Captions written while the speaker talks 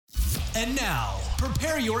And now,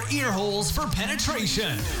 prepare your ear holes for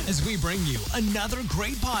penetration as we bring you another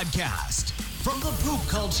great podcast from the Poop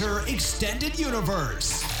Culture Extended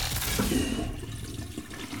Universe.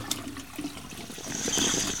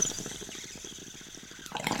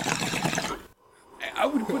 I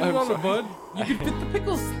would put it on the bud. You could fit the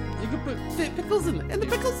pickles. You could fit pickles in there. And the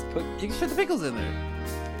pickles. You can fit the pickles in there.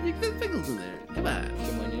 You can fit the pickles in there. Come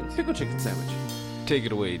on. Pickle chicken sandwich. Take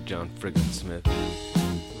it away, John Friggin Smith.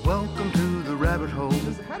 Welcome to the rabbit hole,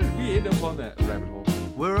 How did we end up on that rabbit hole?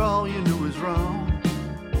 where all you knew is wrong,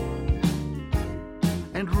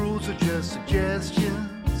 and rules are just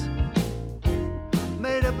suggestions,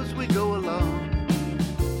 made up as we go along.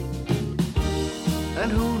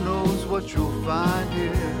 And who knows what you'll find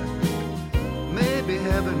here, maybe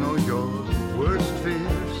heaven or your worst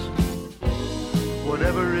fears.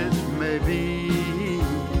 Whatever it may be,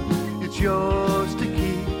 it's yours to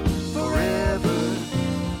keep forever.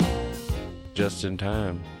 Just in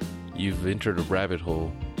time. You've entered a rabbit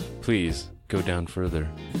hole. Please go down further.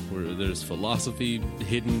 Where there's philosophy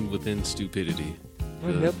hidden within stupidity.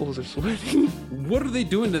 My nipples are sweating. What are they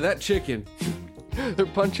doing to that chicken? They're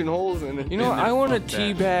punching holes in it. You know what? Man, I want to fuck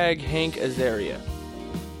that. teabag Hank Azaria.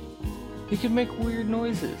 He can make weird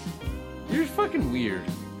noises. You're fucking weird.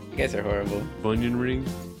 You guys are horrible. Bunion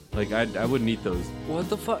rings? Like, I wouldn't eat those. What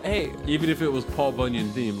the fuck? Hey, Even if it was Paul Bunyan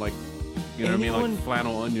themed, like, you know what I mean? Anyone- Like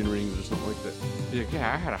flannel onion rings or something like that. You're like,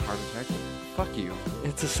 yeah, I had a heart attack. Fuck you.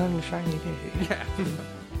 it's a sunshiny day. Yeah.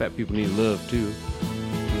 Fat people need love, too.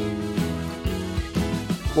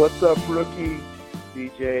 What's up, rookie?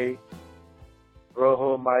 DJ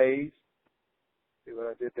Rojo Maiz. See what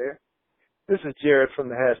I did there? This is Jared from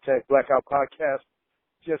the hashtag Blackout Podcast.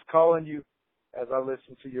 Just calling you as I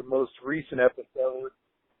listen to your most recent episode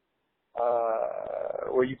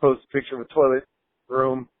where you post a picture of a toilet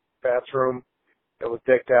room, bathroom that was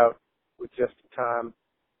decked out with just-in-time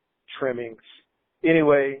trimmings.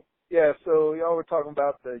 Anyway, yeah, so y'all were talking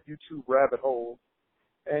about the YouTube rabbit hole.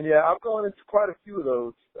 And yeah, I've gone into quite a few of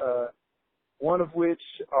those, one of which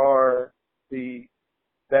are the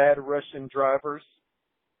bad Russian drivers,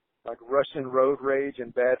 like Russian road rage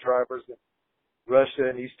and bad drivers in Russia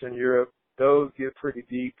and Eastern Europe. Those get pretty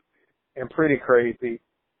deep and pretty crazy.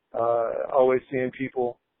 Always seeing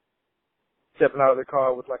people stepping out of their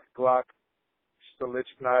car with like a Glock,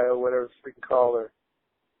 Stolichnaya, whatever it's freaking called, or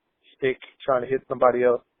stick, trying to hit somebody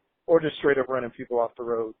else, or just straight up running people off the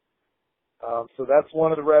road. So that's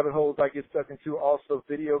one of the rabbit holes I get stuck into. Also,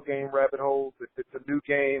 video game rabbit holes. If it's a new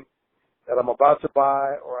game that I'm about to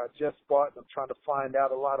buy or I just bought and I'm trying to find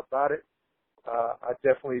out a lot about it, I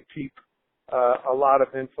definitely peep a lot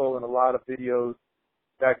of info and a lot of videos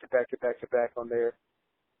back to back on there.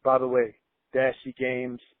 By the way, Dashy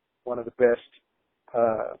Games, one of the best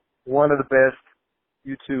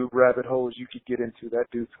YouTube rabbit holes you could get into. That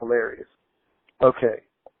dude's hilarious. Okay,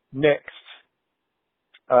 next.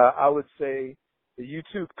 I would say the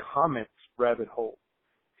YouTube comments rabbit hole.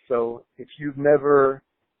 So if you've never,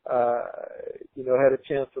 had a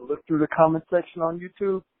chance to look through the comment section on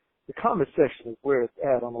YouTube, the comment section is where it's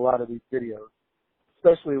at on a lot of these videos,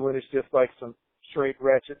 especially when it's just like some straight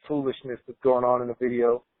ratchet foolishness that's going on in the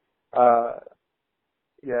video.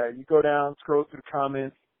 You go down, scroll through the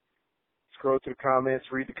comments, read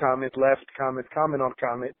the comments, laugh at the comments, comment on the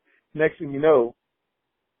comment. Next thing you know,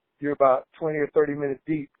 you're about 20 or 30 minutes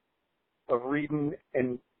deep of reading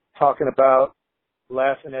and talking about,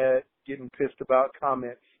 laughing at, getting pissed about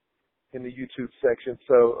comments in the YouTube section,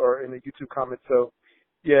 or in the YouTube comments. So,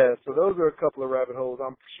 yeah, so those are a couple of rabbit holes.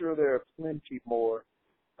 I'm sure there are plenty more.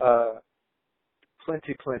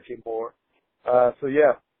 Plenty more. So,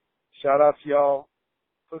 yeah, shout out to y'all.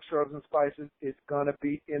 Cook Shrubs and Spices is going to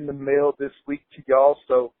be in the mail this week to y'all,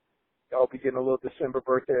 so y'all be getting a little December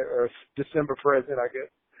birthday, or December present, I guess.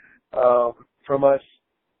 From us.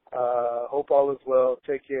 Hope all is well.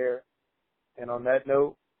 Take care. And on that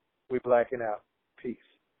note, we blacking out. Peace.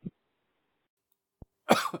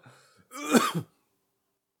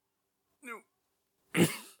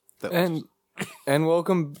 And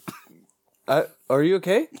welcome. Are you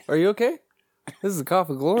okay? Are you okay? This is the Cough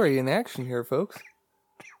of Glory in action here, folks.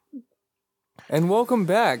 And welcome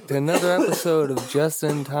back to another episode of Just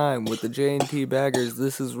in Time with the J&T Baggers.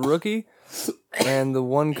 This is Rookie, and the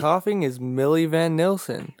one coughing is Millie Van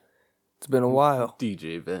Nilsen. It's been a while.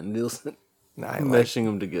 DJ Van Nielsen. Meshing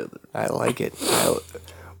them together. I like it.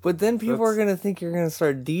 But then people are going to think you're going to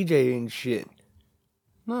start DJing shit.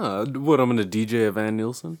 No, what, I'm going to DJ a Van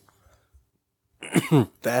Nielsen?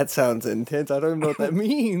 That sounds intense. I don't even know what that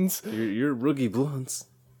means. You're Rookie Blunts.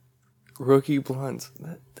 Rookie Blunts.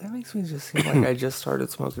 That makes me just seem like I just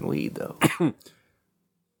started smoking weed, though.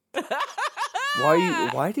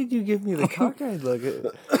 Why did you give me the cockeyed look?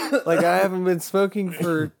 Like I haven't been smoking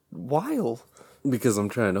for a while. Because I'm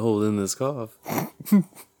trying to hold in this cough.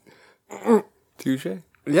 Touche.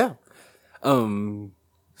 Yeah.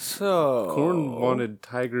 So Corn wanted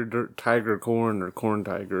tiger corn or corn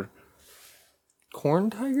tiger. corn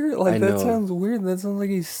tiger? Like I that know. sounds weird. That sounds like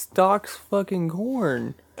he stalks fucking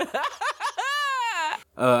corn.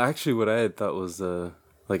 Actually, what I had thought was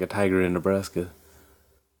like a tiger in Nebraska.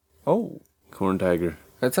 Oh, Corn tiger.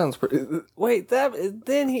 that sounds pretty. Wait,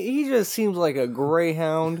 then he just seems like a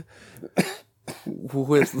greyhound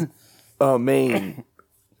with a mane.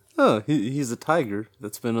 Oh, he's a tiger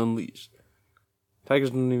that's been unleashed.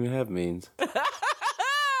 Tigers don't even have manes.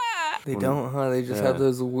 They don't, huh? They just have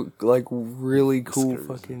those like really cool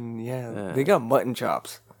fucking yeah. They got mutton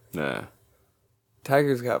chops. Nah.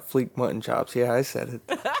 Tiger's got fleek mutton chops. Yeah, I said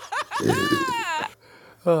it.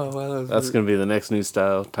 Oh wow, That's gonna be the next new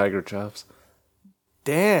style, tiger chops.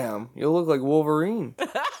 damn. You look like Wolverine.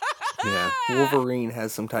 Yeah. Wolverine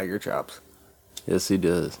has some tiger chops. Yes, he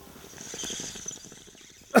does.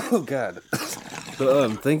 Oh God.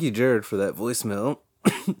 But, thank you, Jared, for that voicemail.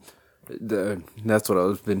 That's what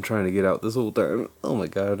I've been trying to get out this whole time. Oh my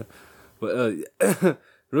God. But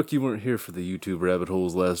Rook, you weren't here for the YouTube rabbit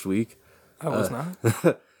holes last week. I was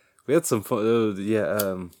not. We had some fun.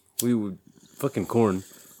 We would fucking Corn.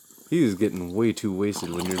 He was getting way too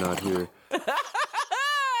wasted when you're not here.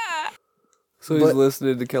 So he's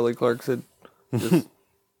listening to Kelly Clarkson, just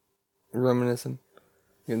reminiscing,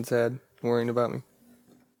 getting sad, worrying about me.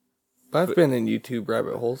 But I've been in YouTube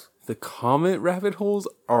rabbit holes. The comment rabbit holes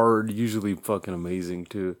are usually fucking amazing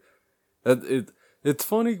too. It's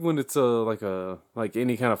funny when it's like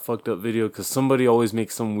any kind of fucked up video because somebody always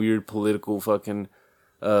makes some weird political fucking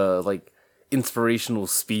like inspirational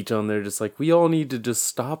speech on there, just like we all need to just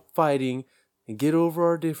stop fighting and get over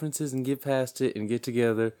our differences and get past it and get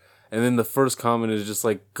together. And then the first comment is just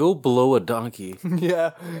like, go blow a donkey.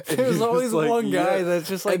 Yeah, there's always like, one guy yeah. that's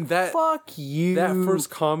just like, And that- fuck you. That first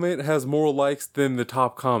comment has more likes than the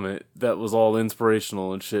top comment that was all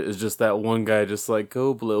inspirational and shit. It's just that one guy just like,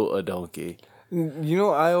 go blow a donkey. You know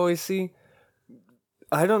what I always see?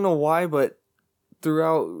 I don't know why, but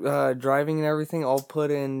throughout driving and everything, I'll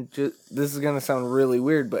put in, this is going to sound really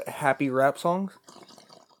weird, but happy rap songs.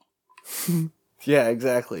 Yeah,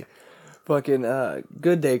 exactly. Fucking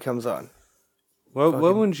Good Day comes on. Why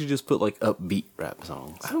wouldn't you just put like upbeat rap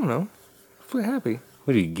songs? I don't know. Put happy.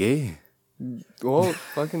 What are you, gay? Well,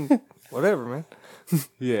 fucking whatever, man.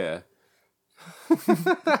 Yeah.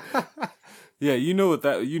 Yeah, you know what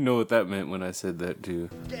that meant when I said that too.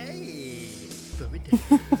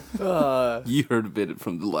 You heard a bit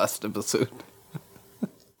from the last episode.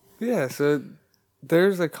 Yeah, so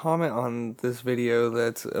there's a comment on this video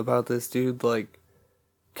that's about this dude like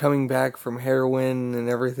coming back from heroin and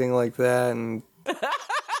everything like that, and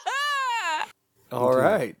all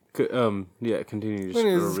right. Yeah, continue. When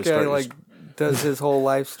this guy like does his whole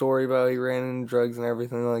life story about he ran into drugs and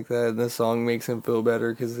everything like that, and this song makes him feel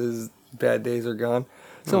better because his bad days are gone.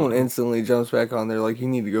 Someone instantly jumps back on there like, you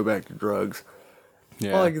need to go back to drugs.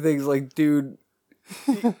 Yeah. All I can think is like, dude,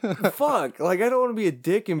 fuck. Like, I don't want to be a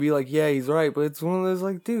dick and be like, yeah, he's right, but it's one of those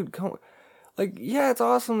like, dude, come on. Like, yeah, it's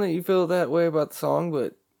awesome that you feel that way about the song,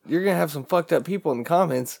 but you're gonna have some fucked up people in the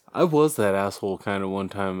comments. I was that asshole kind of one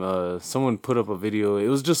time. Someone put up a video. It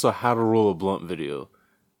was just a how to roll a blunt video.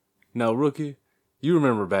 Now, Rookie, you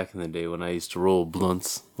remember back in the day when I used to roll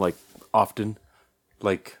blunts, like, often?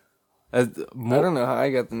 Like, I don't know how I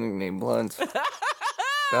got the nickname Blunts. That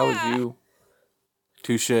was you.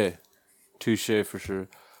 Touche for sure.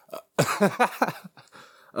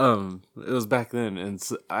 It was back then, and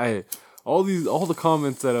so all the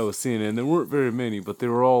comments that I was seeing, and there weren't very many, but they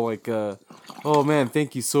were all like, "Oh man,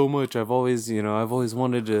 thank you so much. I've always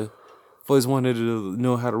wanted to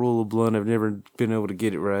know how to roll a blunt. I've never been able to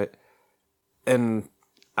get it right." And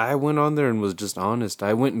I went on there and was just honest.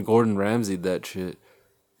 I went and Gordon Ramsay'd that shit,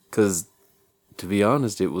 cause to be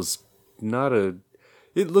honest, it was not it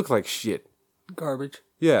looked like shit. Garbage.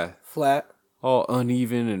 Yeah, Flat. all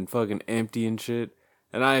uneven and fucking empty and shit.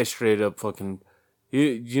 And I straight up fucking,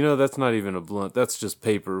 you know, that's not even a blunt. That's just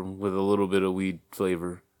paper with a little bit of weed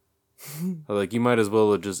flavor. Like, you might as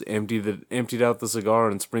well have just emptied out the cigar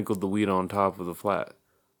and sprinkled the weed on top of the flat.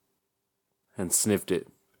 And sniffed it.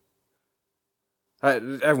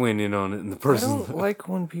 I went in on it, and the I person... don't like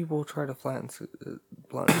when people try to flatten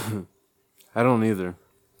blunts. I don't either.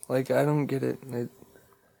 Like, I don't get it.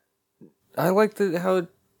 I like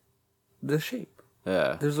the shape.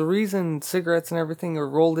 Yeah. There's a reason cigarettes and everything are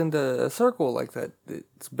rolled into a circle like that.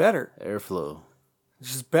 It's better. Airflow.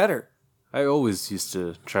 It's just better. I always used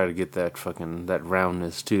to try to get that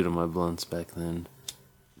roundness too to my blunts back then.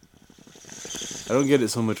 I don't get it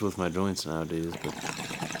so much with my joints nowadays, but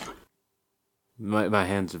my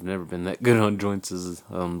hands have never been that good on joints as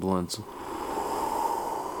on blunts.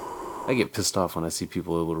 I get pissed off when I see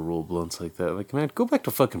people able to roll blunts like that. Like, man, go back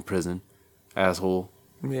to fucking prison, asshole.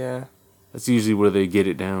 Yeah. That's usually where they get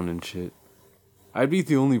it down and shit. I'd be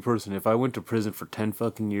the only person if I went to prison for 10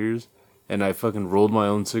 fucking years and I fucking rolled my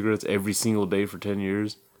own cigarettes every single day for 10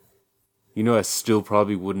 years. You know, I still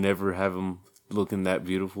probably would never have them looking that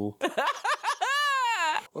beautiful.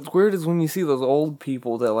 What's weird is when you see those old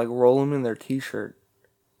people that like roll them in their t-shirt.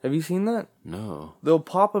 Have you seen that? No. They'll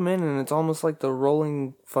pop them in and it's almost like the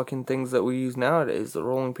rolling fucking things that we use nowadays, the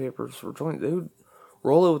rolling papers for joints. They would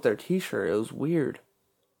roll it with their t-shirt. It was weird.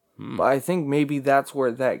 But I think maybe that's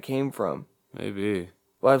where that came from. Maybe.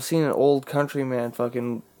 Well, I've seen an old countryman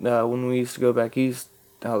fucking, when we used to go back east,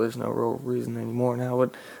 now there's no real reason anymore now,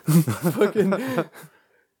 but fucking,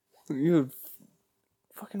 you would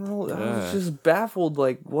fucking roll it. I was just baffled,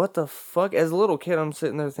 like, what the fuck? As a little kid, I'm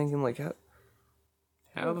sitting there thinking, like,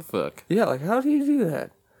 How the fuck? yeah, like, how do you do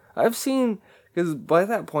that? I've seen, because by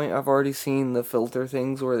that point, I've already seen the filter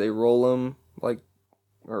things where they roll them, like,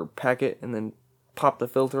 or pack it, and then pop the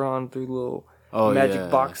filter on through the little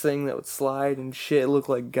magic box thing that would slide and shit. It looked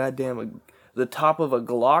like goddamn the top of a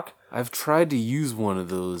Glock. I've tried to use one of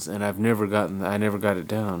those and I never got it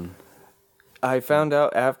down. I found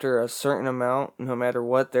out after a certain amount, no matter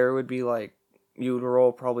what, there would be like, you would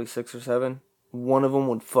roll probably 6 or 7. One of them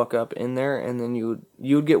would fuck up in there, and then you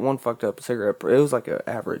would get one fucked up cigarette. It was like an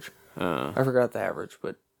average. I forgot the average,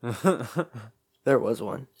 but there was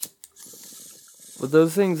one. But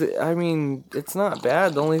those things, I mean, it's not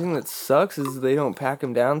bad. The only thing that sucks is they don't pack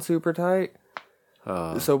them down super tight.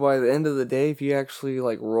 So by the end of the day, if you actually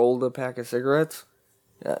like rolled a pack of cigarettes,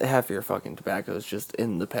 half of your fucking tobacco is just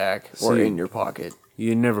in the pack or in your pocket.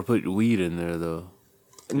 You never put weed in there though.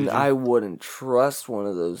 And I wouldn't trust one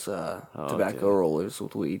of those tobacco rollers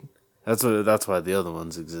with weed. That's why the other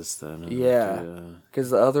ones exist then. Yeah,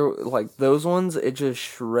 because the other, like those ones, it just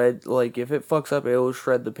shred. Like if it fucks up, it will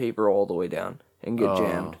shred the paper all the way down and get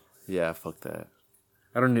jammed. Yeah, fuck that.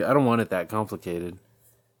 I don't want it that complicated.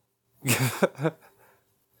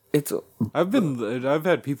 I've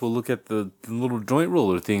had people look at the little joint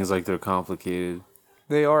roller things like they're complicated.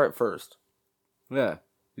 They are at first. Yeah.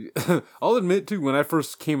 I'll admit too, when I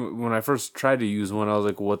first tried to use one, I was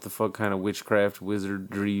like, what the fuck kind of witchcraft,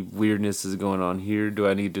 wizardry, weirdness is going on here? Do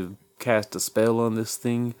I need to cast a spell on this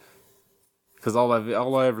thing? Because all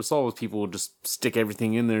I ever saw was people would just stick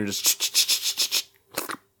everything in there and just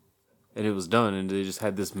and it was done, and they just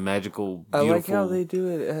had this magical, beautiful... I like how they do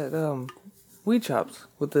it at weed shops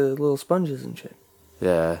with the little sponges and shit.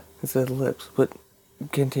 Yeah. Instead of lips. But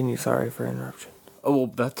continue, sorry for interruption. Oh, well,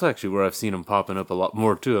 that's actually where I've seen them popping up a lot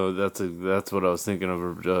more, too. That's what I was thinking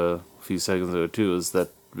of a few seconds ago, too, is that,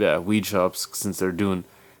 yeah, weed shops, since they're doing...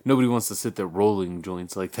 Nobody wants to sit there rolling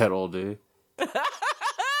joints like that all day.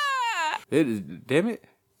 Damn it.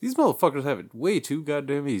 These motherfuckers have it way too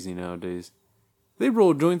goddamn easy nowadays. They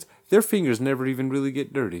roll joints, their fingers never even really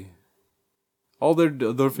get dirty. All their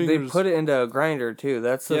fingers... They put it into a grinder, too.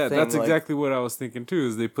 That's the thing. Yeah, that's exactly what I was thinking, too,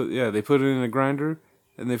 is they put it in a grinder...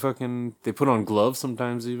 And they put on gloves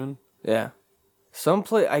sometimes even. Yeah.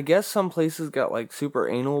 I guess some places got like super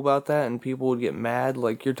anal about that, and people would get mad,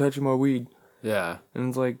 like, you're touching my weed. Yeah. And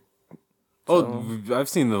it's like... Oh, I've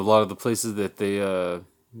seen a lot of the places that they,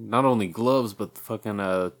 not only gloves, but the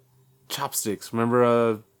fucking, chopsticks.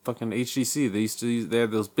 Remember, fucking HTC? They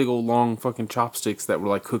had those big old long fucking chopsticks that were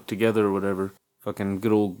like hooked together or whatever. Fucking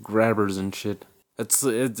good old grabbers and shit.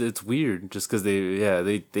 It's weird just because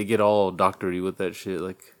they get all doctory with that shit.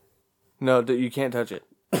 Like, no, you can't touch it.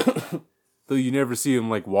 Though you never see them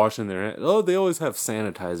like washing their hands. Oh, they always have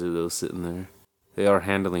sanitizer though sitting there. They are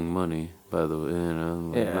handling money, by the way. You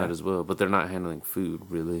know, might as well. But they're not handling food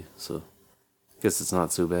really. So, I guess it's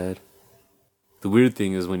not so bad. The weird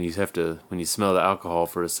thing is when you smell the alcohol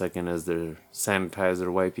for a second as they're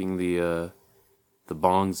sanitizer wiping the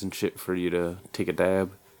bongs and shit for you to take a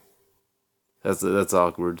dab. That's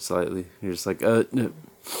awkward slightly. You're just like, no.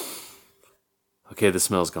 Okay, the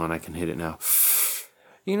smell's gone. I can hit it now.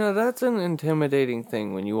 You know, that's an intimidating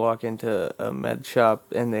thing when you walk into a med shop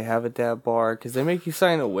and they have a dab bar, because they make you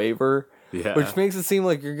sign a waiver, which makes it seem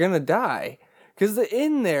like you're gonna die. Because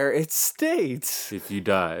in there, it states... If you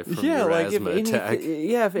die from your asthma attack.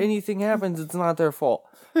 If anything happens, it's not their fault.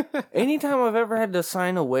 Anytime I've ever had to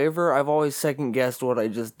sign a waiver, I've always second-guessed what I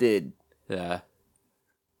just did. Yeah.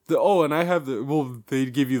 And I have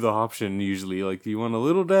they'd give you the option usually. Like, do you want a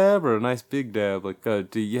little dab or a nice big dab? Like,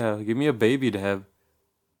 give me a baby dab.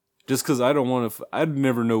 Just because I don't want to, I'd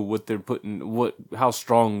never know what they're putting, how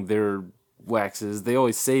strong their wax is. They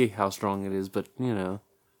always say how strong it is, but you know.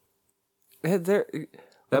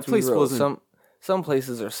 That place wasn't. Some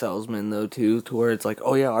places are salesmen though too, to where it's like,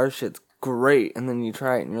 oh yeah, our shit's great, and then you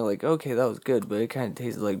try it and you're like, okay, that was good, but it kind of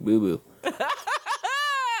tasted like boo boo.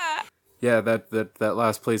 Yeah, that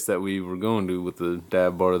last place that we were going to with the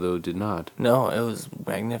dab bar though did not. No, it was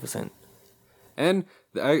magnificent. And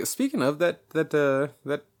speaking of that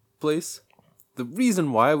place, the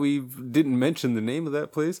reason why we didn't mention the name of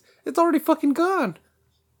that place, it's already fucking gone.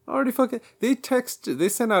 They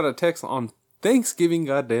sent out a text on Thanksgiving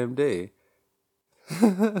goddamn day.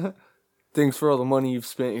 Thanks for all the money you've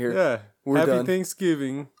spent here. Yeah, we're Happy done.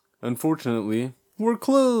 Thanksgiving. Unfortunately, we're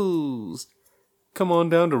closed. Come on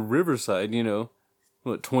down to Riverside,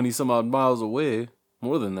 20 some odd miles away.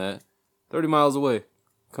 More than that. 30 miles away.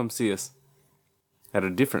 Come see us. At a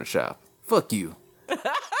different shop. Fuck you.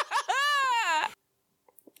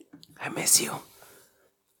 I miss you.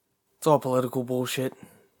 It's all political bullshit.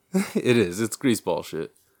 It is. It's greaseball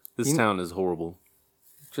shit. This town is horrible.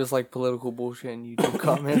 Just like political bullshit in YouTube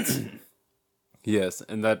comments. Yes,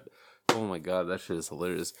 and that... Oh my god, that shit is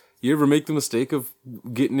hilarious. You ever make the mistake of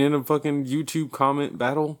getting in a fucking YouTube comment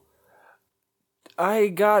battle? I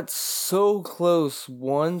got so close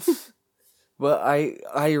once, but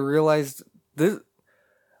I realized this...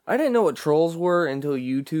 I didn't know what trolls were until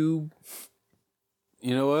YouTube.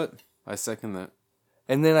 You know what? I second that.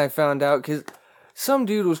 And then I found out, because some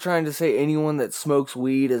dude was trying to say anyone that smokes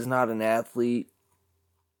weed is not an athlete.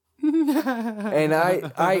 And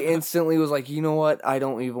I instantly was like, you know what? I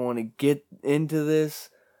don't even want to get into this,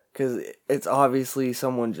 because it's obviously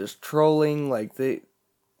someone just trolling,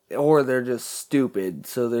 or they're just stupid,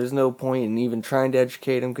 so there's no point in even trying to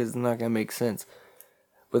educate them, because it's not going to make sense.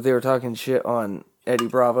 But they were talking shit on Eddie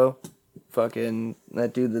Bravo, fucking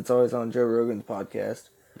that dude that's always on Joe Rogan's podcast.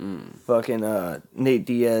 Fucking Nick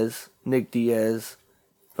Diaz,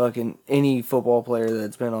 fucking any football player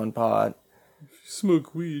that's been on pod.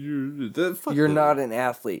 Smoke weed, you're not an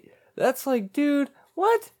athlete. That's like, dude,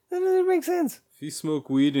 what? That doesn't make sense. If you smoke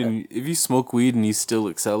weed and you still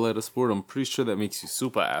excel at a sport, I'm pretty sure that makes you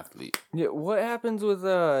super athlete. Yeah, what happens with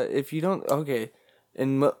if you don't? Okay,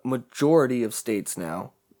 in majority of states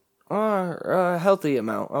now, a healthy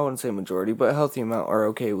amount. I wouldn't say majority, but a healthy amount are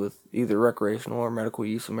okay with either recreational or medical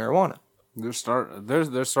use of marijuana. They're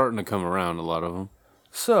starting to come around, a lot of them.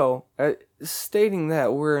 So, stating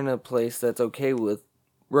that we're in a place that's okay with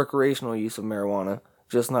recreational use of marijuana,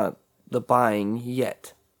 just not the buying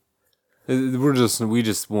yet. We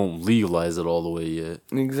just won't legalize it all the way yet.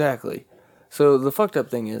 Exactly. So the fucked up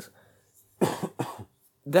thing is,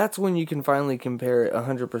 that's when you can finally compare it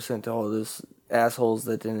 100% to all those assholes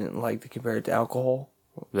that didn't like to compare it to alcohol.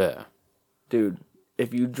 Yeah. Dude,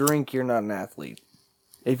 if you drink, you're not an athlete.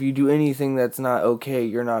 If you do anything that's not okay,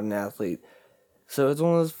 you're not an athlete. So it's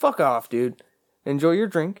one of those, fuck off, dude. Enjoy your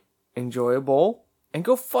drink, enjoy a bowl, and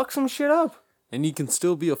go fuck some shit up. And you can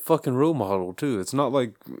still be a fucking role model, too. It's not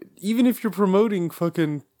like, even if you're promoting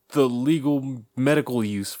fucking the legal medical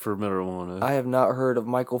use for marijuana. I have not heard of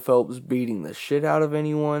Michael Phelps beating the shit out of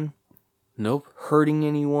anyone. Nope. Hurting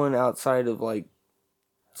anyone outside of,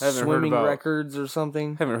 swimming records or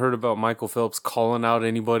something. Haven't heard about Michael Phelps calling out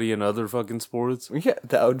anybody in other fucking sports. Yeah,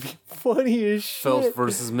 that would be funny as shit. Phelps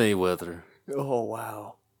versus Mayweather. Oh,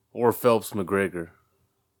 wow. Or Phelps McGregor.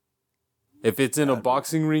 If it's in a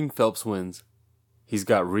boxing ring, Phelps wins. He's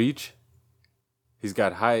got reach. He's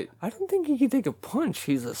got height. I don't think he can take a punch.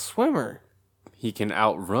 He's a swimmer. He can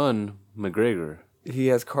outrun McGregor. He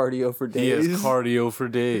has cardio for days. He's already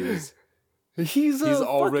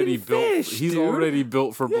built. He's already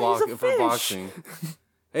built for boxing.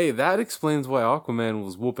 Hey, that explains why Aquaman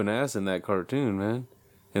was whooping ass in that cartoon, man.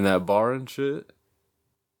 In that bar and shit.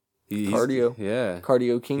 Cardio. Yeah.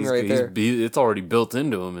 Cardio king right there. It's already built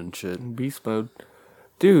into him and shit. Beast mode.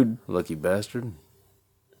 Dude. Lucky bastard.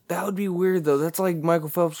 That would be weird, though. That's like Michael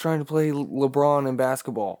Phelps trying to play LeBron in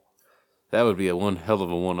basketball. That would be a one hell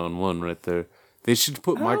of a one-on-one right there. They should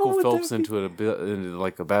put Michael Phelps into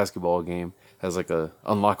a basketball game as like a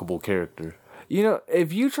unlockable character. You know,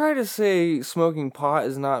 if you try to say smoking pot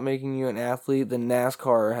is not making you an athlete, then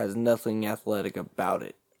NASCAR has nothing athletic about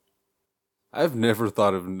it. I've never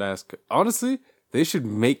thought of NASCAR. Honestly, that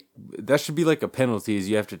should be like a penalty, is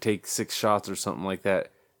you have to take 6 shots or something like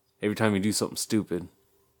that every time you do something stupid.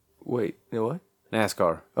 Wait, you know what?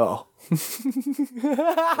 NASCAR. Oh.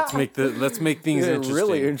 Let's make things interesting.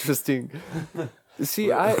 Really interesting.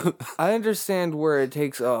 See, I understand where it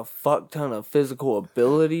takes a fuck ton of physical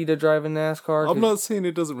ability to drive a NASCAR. I'm not saying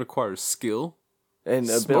it doesn't require skill and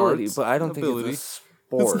ability, but I don't think it's a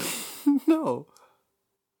sport. No.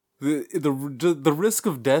 The risk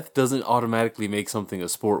of death doesn't automatically make something a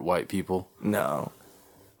sport, white people. No.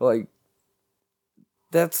 Like,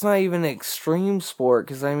 that's not even an extreme sport,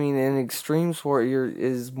 because, I mean, an extreme sport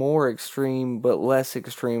is more extreme, but less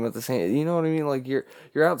extreme at the same... You know what I mean? Like, you're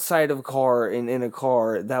outside of a car, and in a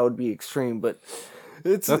car, that would be extreme, but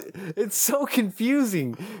it's so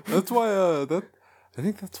confusing. That's why, I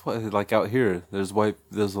think that's why, like, out here, there's a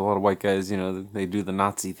lot of white guys, you know, they do the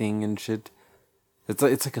Nazi thing and shit. It's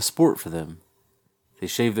like a sport for them. They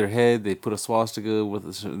shave their head, they put a swastika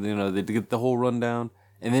with, you know, they get the whole rundown,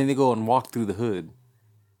 and then they go and walk through the hood.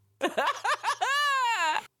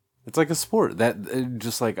 It's like a sport that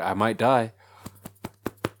just like I might die.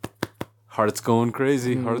 Heart's going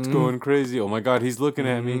crazy. Heart's going crazy. Oh my God, he's looking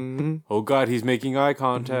at me. Oh God, he's making eye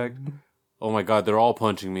contact. Oh my God, they're all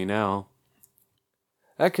punching me now.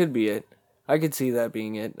 That could be it. I could see that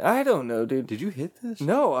being it. I don't know, dude. Did you hit this?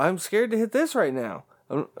 No, I'm scared to hit this right now.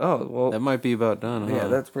 Oh well. That might be about done. Huh? Yeah,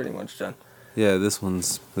 that's pretty much done. Yeah, this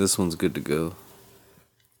one's good to go.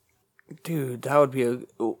 Dude, that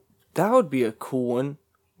would be a cool one.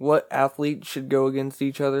 What athletes should go against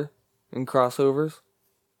each other in crossovers?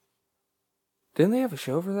 Didn't they have a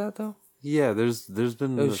show for that though? Yeah, there's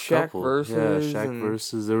been a Shaq couple. versus. Yeah, Shaq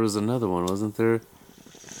versus. There was another one, wasn't there?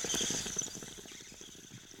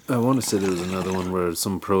 I want to say there was another one where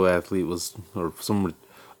some pro athlete was, or some,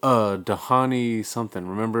 Dhani something.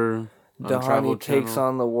 Remember? Dhani takes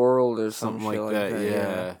on the world or something like that.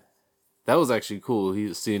 Yeah. That was actually cool. He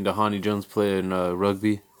was seeing Dhani Jones play in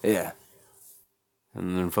rugby. Yeah.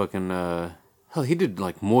 And then fucking, hell, he did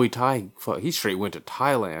like Muay Thai. He straight went to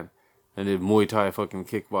Thailand and did Muay Thai fucking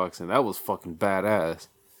kickboxing. That was fucking badass.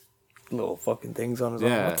 Little fucking things on his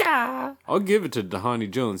arm. Yeah. I'll give it to Dhani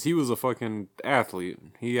Jones. He was a fucking athlete.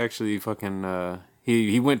 He actually fucking,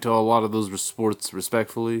 he went to a lot of those sports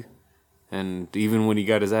respectfully. And even when he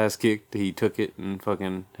got his ass kicked, he took it and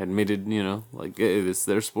fucking admitted, you know, like, it's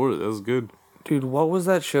their sport. That was good. Dude, what was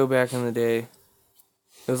that show back in the day?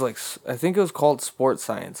 It was like, I think it was called Sports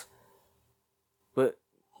Science. But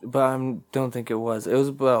I don't think it was. It was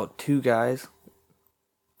about two guys.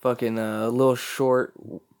 Fucking a little short,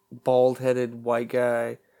 bald-headed white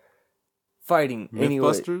guy fighting.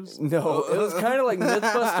 Mythbusters? Anyway, no, it was kind of like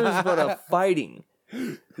Mythbusters, but a fighting.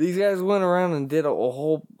 These guys went around and did a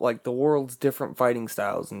whole, like, the world's different fighting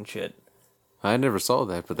styles and shit. I never saw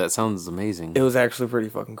that, but that sounds amazing. It was actually pretty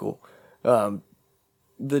fucking cool.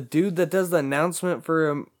 The dude that does the announcement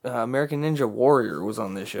for American Ninja Warrior was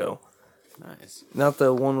on this show. Nice. Not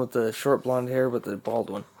the one with the short blonde hair, but the bald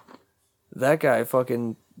one. That guy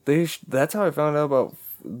fucking... that's how I found out about...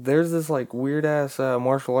 There's this, like, weird-ass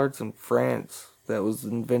martial arts in France that was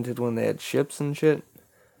invented when they had ships and shit.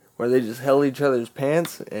 Where they just held each other's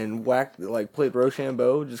pants and whacked, like, played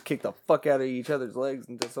Rochambeau, just kicked the fuck out of each other's legs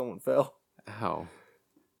until someone fell. Ow.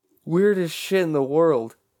 Weirdest shit in the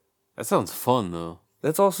world. That sounds fun, though.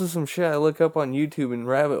 That's also some shit I look up on YouTube in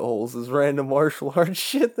rabbit holes, is random martial arts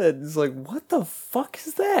shit that is like, what the fuck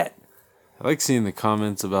is that? I like seeing the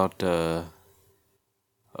comments about, oh,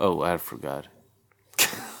 I forgot.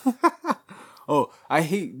 Oh, I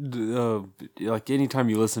hate, like, anytime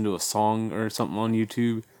you listen to a song or something on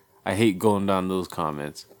YouTube, I hate going down those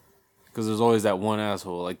comments. Because there's always that one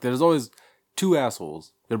asshole. Like, there's always two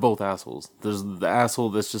assholes. They're both assholes. There's the asshole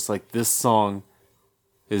that's just like, this song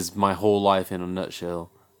is my whole life in a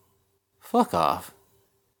nutshell. Fuck off.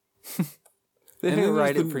 They didn't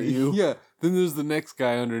write it for you. Yeah. Then there's the next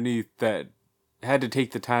guy underneath that had to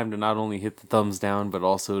take the time to not only hit the thumbs down, but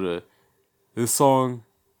also to... This song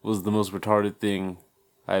was the most retarded thing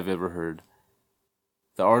I've ever heard.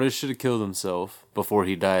 The artist should have killed himself before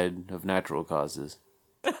he died of natural causes.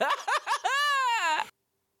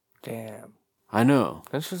 Damn. I know.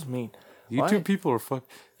 That's just mean. You two people are fuck.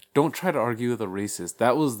 Don't try to argue with a racist.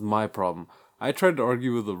 That was my problem. I tried to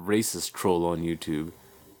argue with a racist troll on YouTube.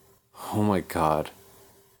 Oh my god.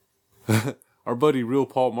 Our buddy Real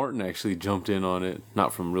Paul Martin actually jumped in on it.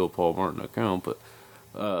 Not from Real Paul Martin account, but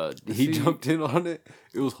he jumped in on it.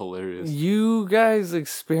 It was hilarious. You guys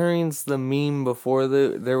experienced the meme before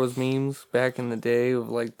there was memes back in the day of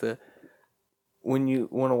like when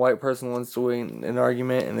a white person wants to win an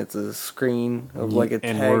argument and it's a screen of like a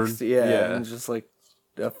text, N-word. yeah, and just like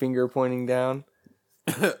a finger pointing down.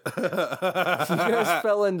 You guys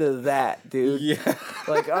fell into that, dude. Yeah.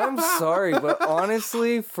 Like, I'm sorry, but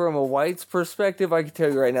honestly, from a white's perspective, I can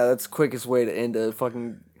tell you right now, that's the quickest way to end a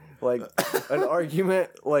fucking like an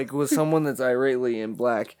argument like with someone that's irately in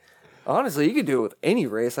black. Honestly, you could do it with any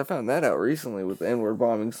race. I found that out recently with the N-word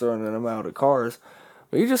bombings throwing them out of cars.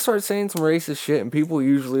 But you just start saying some racist shit, and people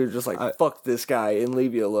usually are just like, fuck this guy, and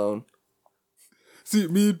leave you alone. See,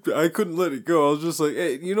 I couldn't let it go. I was just like,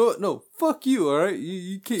 hey, you know what? No, fuck you, alright?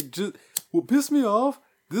 You can't just... What pissed me off,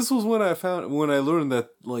 this was when I learned that,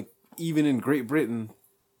 like, even in Great Britain,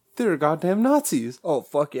 they're goddamn Nazis. Oh,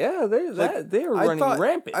 fuck yeah, they were running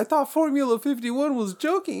rampant. I thought Formula 51 was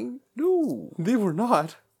joking. No, they were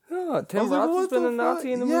not. Oh, Tim Roth has been a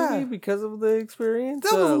Nazi in the movie because of the experience.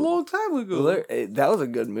 That was a long time ago. That was a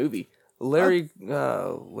good movie. Larry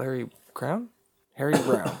Crown? Harry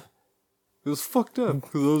Brown. It was fucked up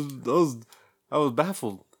because I was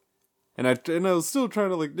baffled, and I was still trying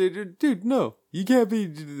to like, dude, no, you can't be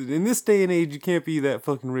in this day and age. You can't be that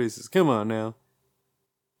fucking racist. Come on now.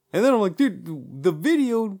 And then I'm like, dude, the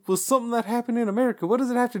video was something that happened in America. What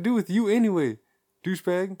does it have to do with you anyway,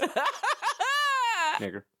 douchebag?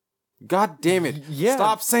 Nigger. God damn it! Yeah.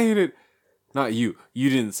 Stop saying it. Not you. You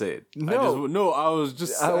didn't say it. I was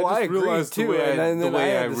just. I just realized too, the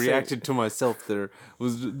way I reacted to myself there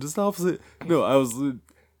was just the opposite. No, I was.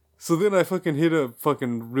 So then I fucking hit a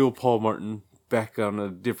fucking real Paul Martin back in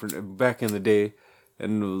the day,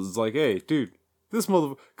 and it was like, hey, dude, this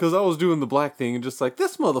because I was doing the black thing and just like,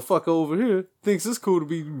 this motherfucker over here thinks it's cool to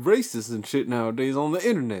be racist and shit nowadays on the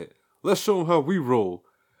internet. Let's show him how we roll.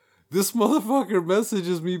 This motherfucker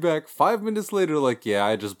messages me back 5 minutes later like, yeah,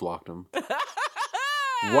 I just blocked him.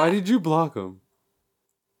 Why did you block him?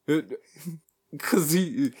 Because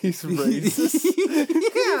he's racist.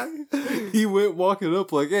 Yeah. He went walking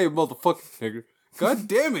up like, hey, motherfucker, nigga. God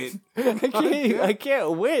damn it. I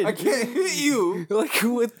can't win. I can't hit you. Like,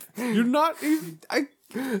 with... You're not... I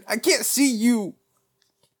can't see you.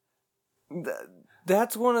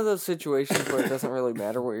 That's one of those situations where it doesn't really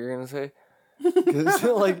matter what you're going to say. Because,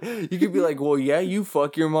 like, you could be like, well, yeah, you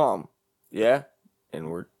fuck your mom. Yeah?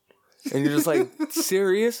 N-word. And you're just like,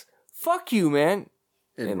 serious? Fuck you, man.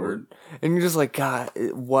 N-word. And you're just like, God,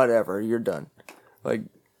 whatever, you're done. Like,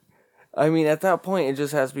 I mean, at that point, it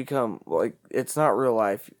just has become, like, it's not real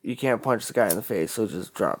life. You can't punch the guy in the face, so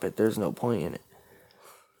just drop it. There's no point in it.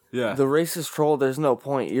 Yeah. The racist troll, there's no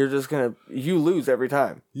point. You're just you lose every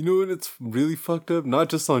time. You know what? It's really fucked up. Not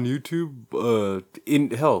just on YouTube.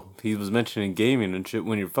 He was mentioning gaming and shit.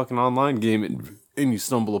 When you're fucking online gaming and you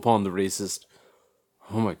stumble upon the racist.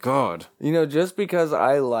 Oh my god. You know, just because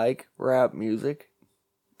I like rap music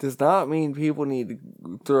does not mean people need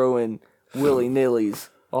to throw in willy-nillys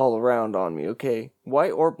all around on me, okay?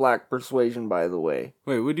 White or black persuasion, by the way.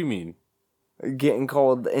 Wait, what do you mean? Getting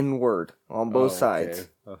called the N-word on both sides.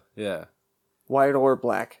 Yeah. White or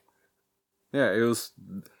black. Yeah, it was...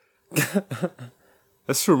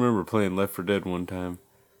 I still remember playing Left 4 Dead one time.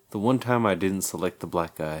 The one time I didn't select the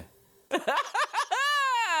black guy.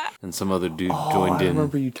 And some other dude joined in. I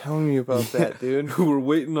remember you telling me about that, dude. Who were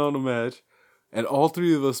waiting on a match. And all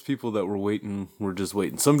three of us people that were waiting were just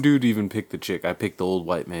waiting. Some dude even picked the chick. I picked the old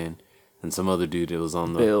white man. And some other dude, it was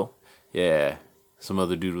on the... Bill. Yeah. Some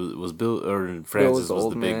other dude was Bill, or Francis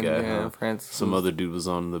was the big guy. Yeah, huh? Francis. Some other dude was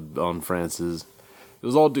on Francis. It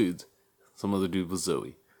was all dudes. Some other dude was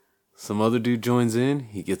Zoe. Some other dude joins in.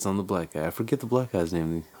 He gets on the black guy. I forget the black guy's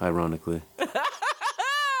name, ironically.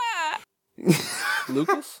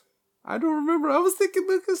 Lucas? I don't remember. I was thinking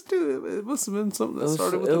Lucas too. It must have been something that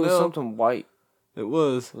started with an L. It was something white. It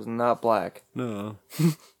was. It was not black. No.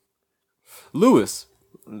 Lewis.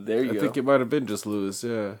 There you go. I think it might have been just Lewis,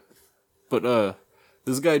 yeah. But,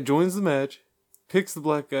 this guy joins the match, picks the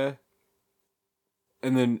black guy,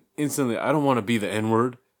 and then instantly, I don't want to be the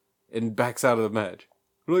N-word, and backs out of the match.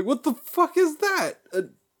 We're like, what the fuck is that?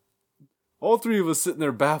 All three of us sitting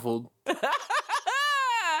there baffled.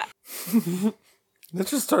 Let's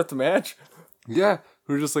just start the match. Yeah,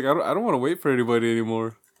 we're just like, I don't want to wait for anybody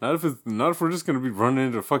anymore. Not if we're just gonna be running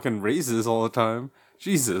into fucking races all the time.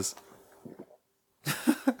 Jesus.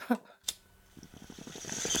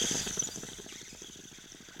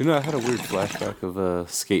 You know, I had a weird flashback of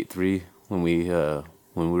Skate 3 when we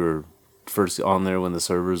were first on there when the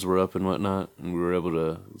servers were up and whatnot, and we were able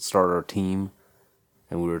to start our team,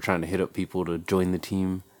 and we were trying to hit up people to join the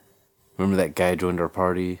team. Remember that guy joined our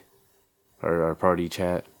party, our party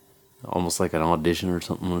chat, almost like an audition or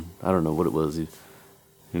something. I don't know what it was. And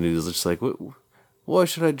he was just like, why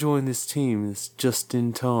should I join this team? It's just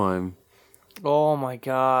in time. Oh my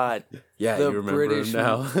god. Yeah, the you remember British him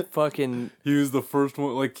now. Fucking... He was the first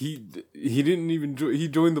one, like, he didn't even he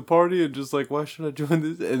joined the party and just like, why should I join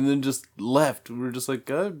this? And then just left. We were just like,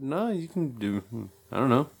 God, no, you can do, I don't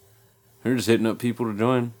know. We were just hitting up people to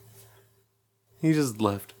join. He just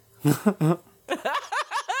left. I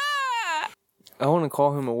want to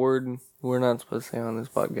call him a word we're not supposed to say on this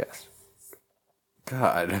podcast.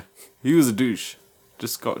 God, he was a douche.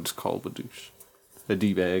 Just call him a douche. A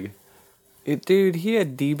D-bag. Dude, he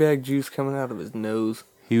had D-bag juice coming out of his nose.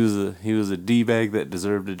 He was a D-bag that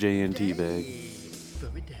deserved a JNT bag.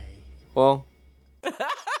 Well,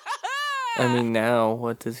 I mean, now,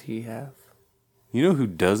 what does he have? You know who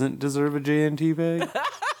doesn't deserve a JNT bag?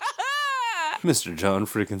 Mr. John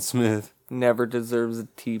freaking Smith. Never deserves a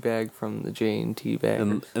tea bag from the J&T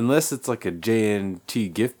bag. Unless it's like a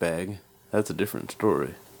JNT gift bag. That's a different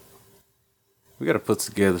story. We gotta put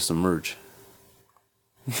together some merch.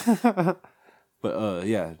 But,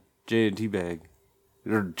 yeah, JNT bag.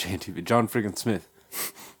 Or JNT bag. John freaking Smith.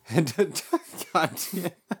 And, God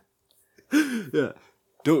damn. Yeah.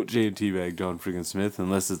 Don't JNT bag John freaking Smith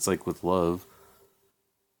unless it's like with love.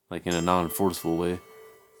 Like in a non-forceful way.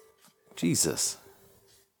 Jesus.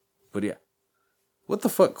 But yeah. What the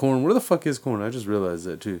fuck, Korn? Where the fuck is Korn? I just realized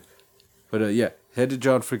that too. But yeah, head to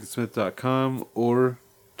johnfreakinsmith.com or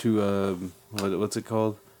to, what's it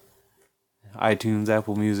called? iTunes,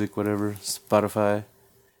 Apple Music, whatever, Spotify.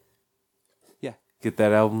 Yeah, get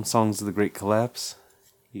that album, Songs of the Great Collapse.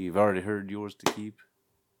 You've already heard Yours to Keep.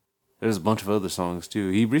 There's a bunch of other songs too.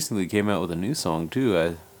 He recently came out with a new song too.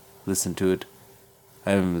 I listened to it.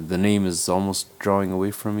 The name is almost drawing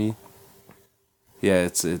away from me. Yeah,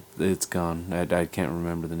 it's gone. I can't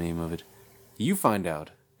remember the name of it. You find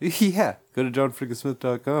out. Yeah, go to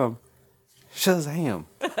johnfreakinsmith.com. Shazam.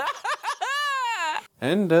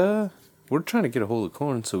 And we're trying to get a hold of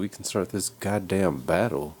Korn so we can start this goddamn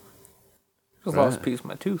battle. Just lost a piece of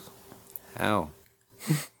my tooth. Ow.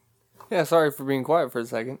 Yeah, sorry for being quiet for a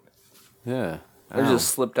second. Yeah. I just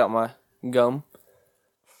slipped out my gum.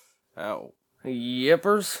 Ow.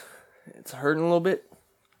 Yippers. It's hurting a little bit.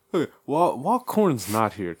 Okay, while Korn's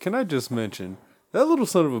not here, can I just mention, that little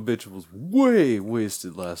son of a bitch was way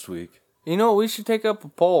wasted last week. You know, we should take up a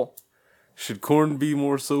poll. Should Korn be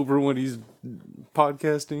more sober when he's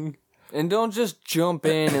podcasting? And don't just jump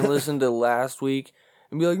in and listen to last week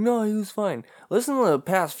and be like, no, he was fine. Listen to the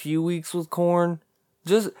past few weeks with Korn.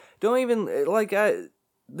 Just don't even,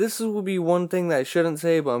 this would be one thing that I shouldn't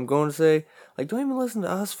say, but I'm going to say, don't even listen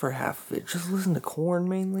to us for half of it. Just listen to Korn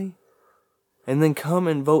mainly. And then come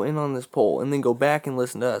and vote in on this poll. And then go back and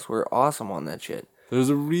listen to us. We're awesome on that shit. There's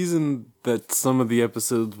a reason that some of the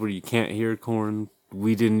episodes where you can't hear Korn,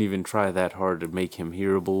 we didn't even try that hard to make him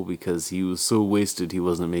hearable because he was so wasted he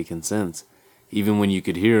wasn't making sense. Even when you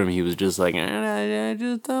could hear him, he was just like, I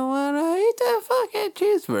just don't want to eat the fucking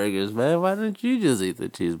cheeseburgers, man. Why don't you just eat the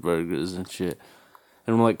cheeseburgers and shit?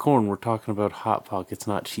 And we're like, Korn, we're talking about Hot Pockets,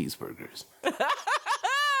 not cheeseburgers.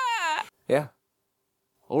 Yeah.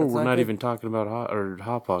 Or we're not even talking about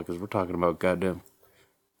Hot Pockets. We're talking about goddamn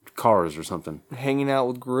cars or something. Hanging out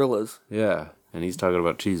with gorillas. Yeah, and he's talking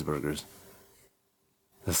about cheeseburgers.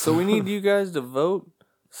 So we need you guys to vote.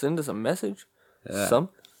 Send us a message. Yeah.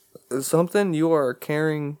 Something you are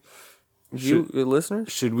carrying. Your listeners.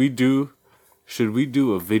 Should we do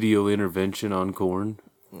a video intervention on Korn?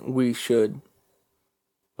 We should.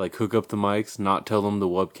 Like hook up the mics, not tell them the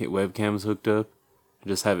webcam's hooked up.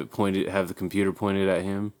 Just have the computer pointed at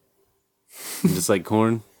him. And just like,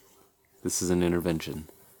 Korn, this is an intervention.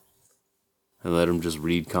 And let him just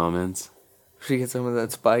read comments. Should get some of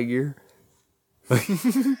that spy gear.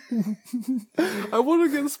 I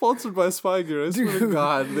want to get sponsored by Spy Gear. I swear to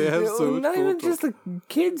God, they have so much not cool even stuff. just the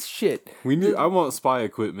kids shit. I want spy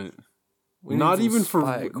equipment. Not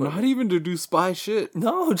even to do spy shit.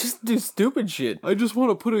 No, just do stupid shit. I just want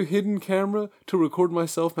to put a hidden camera to record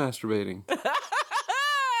myself masturbating.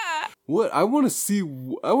 What? I want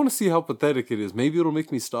to see how pathetic it is. Maybe it'll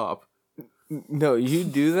make me stop. No, you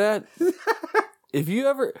do that. If you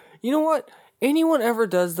ever, you know what? Anyone ever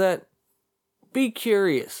does that? Be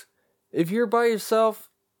curious. If you're by yourself,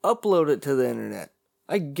 upload it to the internet.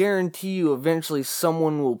 I guarantee you eventually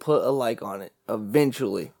someone will put a like on it.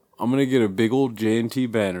 Eventually. I'm going to get a big old J&T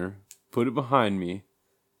banner, put it behind me,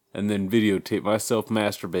 and then videotape myself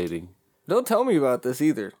masturbating. Don't tell me about this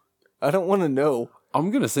either. I don't want to know. I'm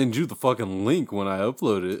going to send you the fucking link when I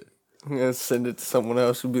upload it. I'm going to send it to someone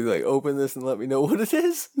else and be like, open this and let me know what it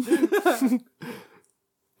is.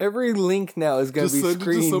 Every link now is going to be screened. Just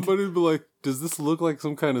send it to somebody and be like, does this look like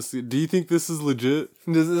some kind of... Do you think this is legit?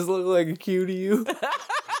 Does this look like a cue to you?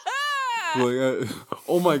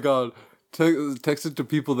 Oh my God. Text it to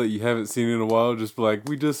people that you haven't seen in a while. Just be like,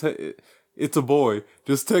 it's a boy.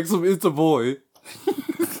 Just text them, it's a boy.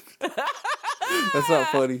 That's not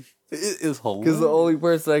funny. It is hilarious. Because the only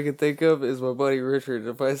person I can think of is my buddy Richard.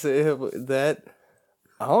 If I say him that,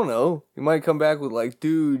 I don't know. He might come back with like,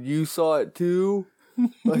 dude, you saw it too?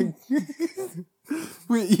 Like,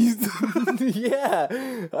 wait, yeah,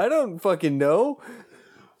 I don't fucking know.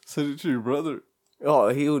 Send it to your brother. Oh,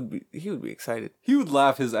 he would be excited. He would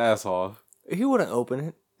laugh his ass off. He wouldn't open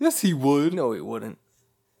it. Yes, he would. No, he wouldn't.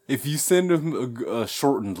 If you send him a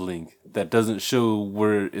shortened link that doesn't show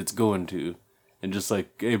where it's going to, and just like,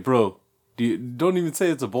 hey, bro, don't even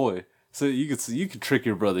say it's a boy. So you could trick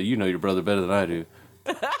your brother. You know your brother better than I do.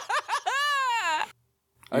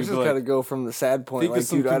 I just gotta go from the sad point, like,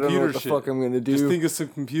 dude, I don't know what the fuck I'm gonna do. Just think of some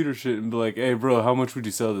computer shit and be like, hey, bro, how much would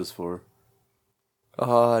you sell this for?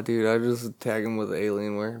 Dude, I just tag him with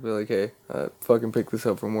Alienware. Be like, hey, fucking pick this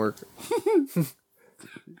up from work.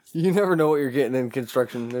 You never know what you're getting in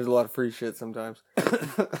construction. There's a lot of free shit sometimes.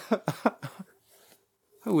 I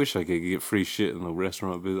wish I could get free shit in the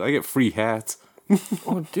restaurant business. I get free hats.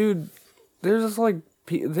 Oh, dude, there's just like,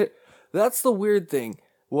 that's the weird thing.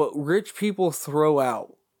 What rich people throw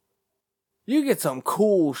out. You get some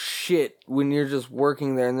cool shit when you're just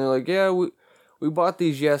working there and they're like, yeah, we bought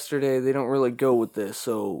these yesterday. They don't really go with this,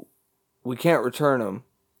 so we can't return them.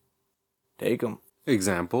 Take them.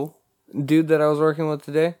 Example? Dude that I was working with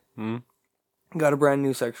today got a brand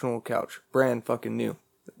new sectional couch. Brand fucking new.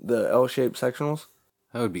 The L-shaped sectionals.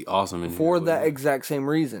 That would be awesome. For that exact same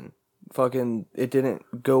reason. Fucking, it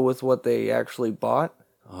didn't go with what they actually bought.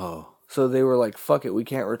 Oh. So they were like, fuck it, we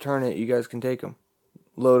can't return it. You guys can take them.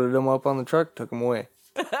 Loaded them up on the truck, took them away.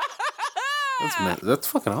 That's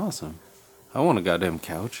fucking awesome. I want a goddamn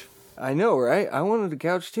couch. I know, right? I wanted a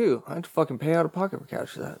couch too. I had to fucking pay out of pocket for couch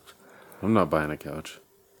for that. I'm not buying a couch.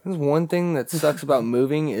 There's one thing that sucks about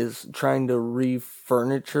moving is trying to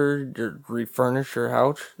refurnish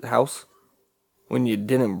your house when you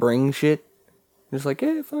didn't bring shit. Just like,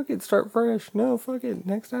 hey, fuck it, start fresh. No, fuck it.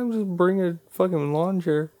 Next time, just bring a fucking lawn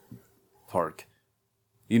chair. Park.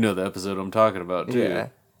 You know the episode I'm talking about, too. Yeah.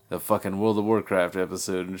 The fucking World of Warcraft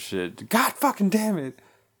episode and shit. God fucking damn it.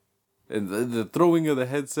 And the throwing of the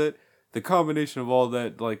headset, the combination of all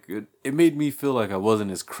that, like, it made me feel like I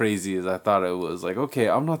wasn't as crazy as I thought I was. Like, okay,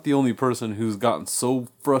 I'm not the only person who's gotten so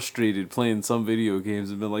frustrated playing some video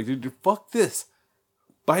games and been like, dude, fuck this.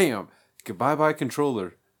 Bam. Bye-bye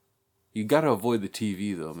controller. You gotta avoid the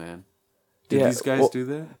TV, though, man. Did these guys do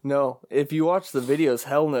that? No. If you watch the videos,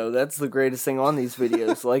 hell no. That's the greatest thing on these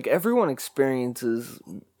videos. Like, everyone experiences...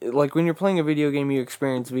 Like, when you're playing a video game, you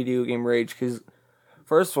experience video game rage, because...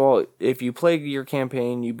 First of all, if you play your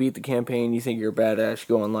campaign, you beat the campaign, you think you're a badass,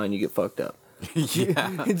 you go online, you get fucked up.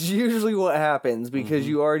 Yeah. It's usually what happens, because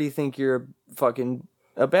you already think you're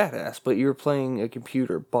a badass, but you're playing a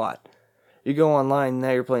computer bot. You go online,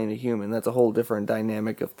 now you're playing a human. That's a whole different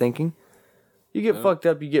dynamic of thinking. You get fucked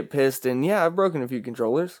up, you get pissed, and yeah, I've broken a few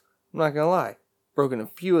controllers. I'm not gonna lie. Broken a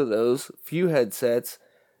few of those, few headsets,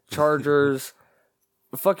 chargers,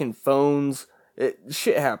 fucking phones.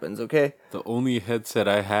 Shit happens, okay? The only headset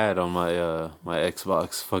I had on my my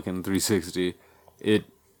Xbox fucking 360, it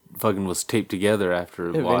fucking was taped together after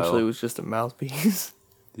a while. Eventually it was just a mouthpiece.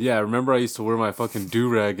 Yeah, I remember I used to wear my fucking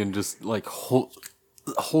do-rag and just like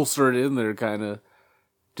holster it in there kind of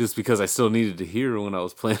just because I still needed to hear when I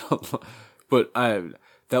was playing online. But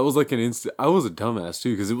that was like an instant. I was a dumbass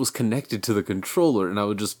too because it was connected to the controller, and I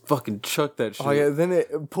would just fucking chuck that shit. Oh yeah, then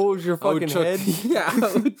it pulls your fucking head. Yeah,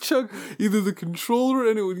 I would chuck either the controller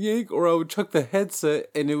and it would yank, or I would chuck the headset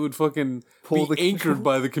and it would fucking be anchored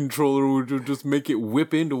by the controller, which would just make it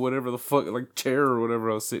whip into whatever the fuck, like chair or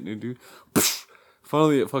whatever I was sitting into.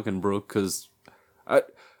 Finally, it fucking broke because the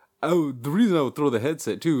reason I would throw the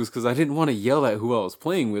headset too was because I didn't want to yell at who I was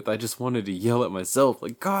playing with. I just wanted to yell at myself,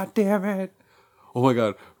 like, God damn it. Oh my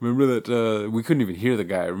god, remember that we couldn't even hear the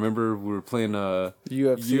guy. Remember we were playing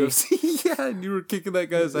UFC? Yeah, and you were kicking that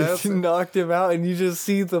guy's ass. You knocked him out and you just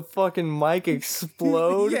see the fucking mic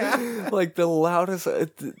explode. Yeah. Like the loudest.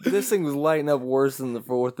 This thing was lighting up worse than the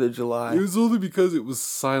 4th of July. It was only because it was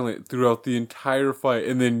silent throughout the entire fight.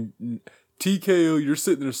 And then TKO, you're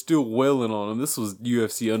sitting there still wailing on him. This was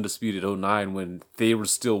UFC Undisputed 09 when they were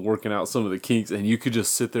still working out some of the kinks, and you could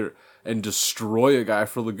just sit there and destroy a guy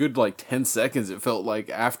for the good, 10 seconds, it felt like,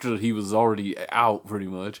 after he was already out, pretty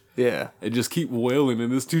much. Yeah. And just keep wailing,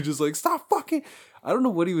 and this dude just stop fucking... I don't know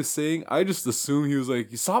what he was saying. I just assumed he was like,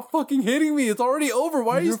 stop fucking hitting me. It's already over.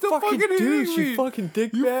 Why are you still fucking hitting me? You fucking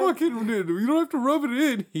dickbag. You fucking did. You don't have to rub it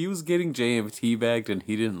in. He was getting JMT bagged, and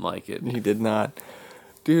he didn't like it. He did not.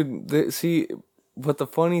 Dude, see... But the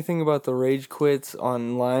funny thing about the rage quits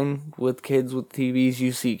online with kids with TVs,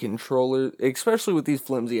 you see controllers, especially with these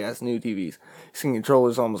flimsy ass new TVs, you see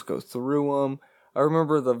controllers almost go through them. I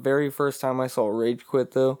remember the very first time I saw a rage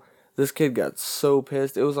quit though, This kid got so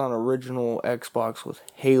pissed. It was on original Xbox with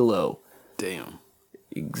Halo. Damn.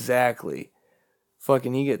 Exactly.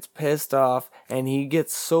 Fucking he gets pissed off and he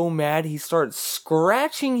gets so mad he starts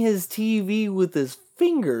scratching his TV with his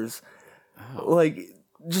fingers. Oh. Like,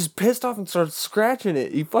 just pissed off and starts scratching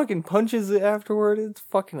it. He fucking punches it afterward. It's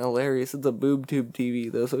fucking hilarious. It's a boob tube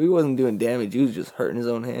TV though, so he wasn't doing damage. He was just hurting his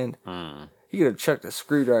own hand. He could have chucked a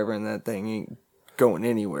screwdriver in that thing. He ain't going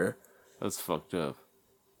anywhere. That's fucked up.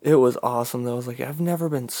 It was awesome though. I was like, I've never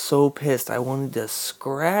been so pissed. I wanted to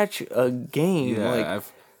scratch a game. Yeah,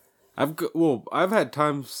 like, I've had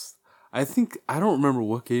times. I don't remember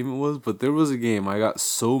what game it was, but there was a game I got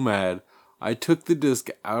so mad. I took the disc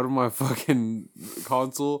out of my fucking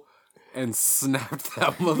console and snapped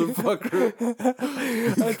that motherfucker.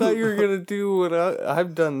 I thought you were gonna do what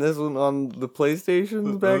I've done this one on the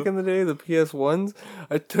PlayStations back in the day, the PS1s.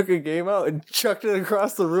 I took a game out and chucked it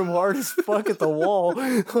across the room hard as fuck at the wall.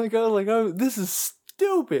 Like I was like, oh, this is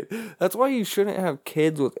stupid. That's why you shouldn't have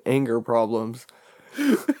kids with anger problems.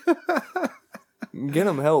 Get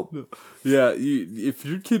them help. Yeah, if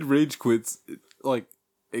your kid rage quits like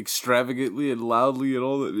extravagantly and loudly and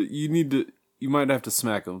all that, you might have to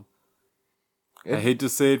smack them. I hate to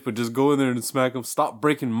say it, but just go in there and smack them. Stop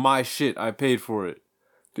breaking my shit. I paid for it.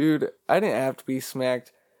 Dude, I didn't have to be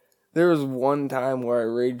smacked. There was one time where I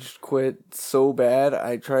rage quit so bad,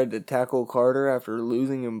 I tried to tackle Carter after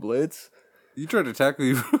losing in Blitz. You tried to tackle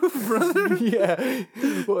your brother? Yeah.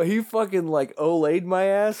 Well, he fucking, like, Olayed my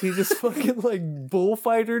ass. He just fucking, like,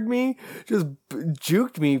 bullfightered me. Just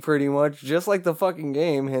juked me, pretty much. Just like the fucking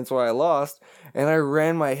game, hence why I lost. And I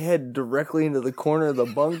ran my head directly into the corner of the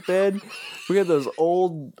bunk bed. We had those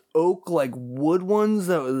old oak, like, wood ones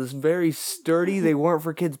that was very sturdy. They weren't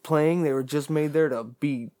for kids playing. They were just made there to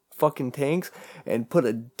be fucking tanks. And put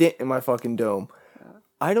a dent in my fucking dome.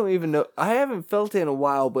 I don't even know. I haven't felt it in a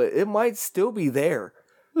while, but it might still be there.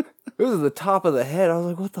 It was at the top of the head. I was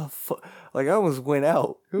like, what the fuck? Like, I almost went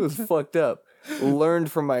out. It was fucked up.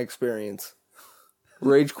 Learned from my experience.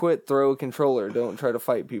 Rage quit, throw a controller. Don't try to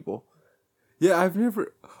fight people. Yeah, I've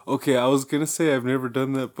never... Okay, I was going to say I've never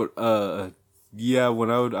done that, but, yeah,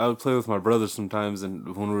 when I would play with my brother sometimes,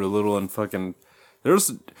 and when we were little and fucking...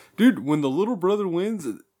 Dude, when the little brother wins,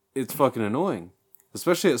 it's fucking annoying.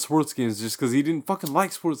 Especially at sports games, just because he didn't fucking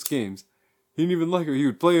like sports games. He didn't even like it. He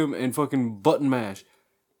would play them and fucking button mash.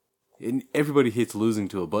 And everybody hates losing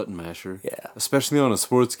to a button masher. Yeah. Especially on a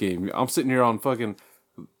sports game. I'm sitting here on fucking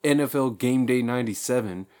NFL Game Day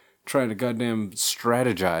 97 trying to goddamn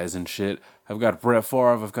strategize and shit. I've got Brett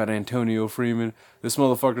Favre. I've got Antonio Freeman. This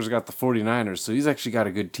motherfucker's got the 49ers, so he's actually got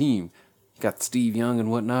a good team. Got Steve Young and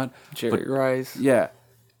whatnot. Jerry Rice. Yeah.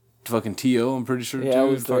 Fucking T.O., I'm pretty sure. Yeah, I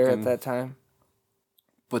was there at that time.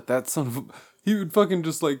 But that son of a... He would fucking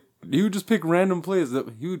just like... He would just pick random plays.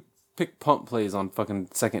 He would pick punt plays on fucking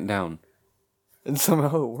second down. And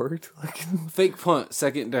somehow it worked. Like, fake punt,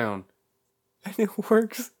 second down. And it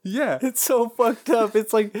works. Yeah. It's so fucked up.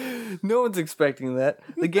 It's like, no one's expecting that.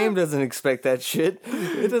 The game doesn't expect that shit.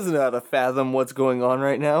 It doesn't know how to fathom what's going on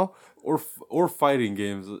right now. Or fighting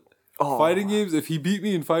games. Oh. Fighting games, if he beat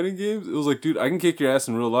me in fighting games, it was like, dude, I can kick your ass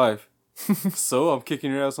in real life. So I'm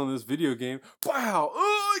kicking your ass on this video game. Wow!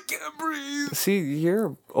 Oh, I can't breathe. See, you're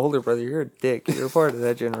an older brother. You're a dick. You're a part of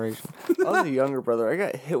that generation. I was a younger brother. I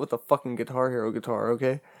got hit with a fucking Guitar Hero guitar.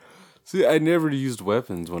 Okay. See, I never used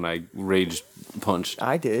weapons when I rage punched.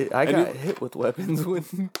 I did. I got hit with weapons when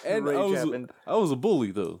rage happened. I was a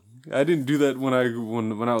bully though. I didn't do that when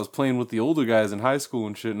I was playing with the older guys in high school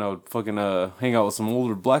and shit, and I would fucking hang out with some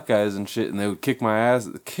older black guys and shit, and they would kick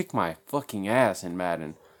my fucking ass in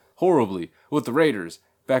Madden. Horribly with the Raiders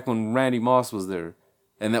back when Randy Moss was there,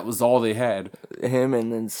 and that was all they had. Him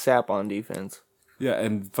and then Sap on defense. Yeah,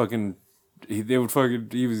 and fucking he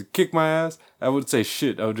would kick my ass. I would say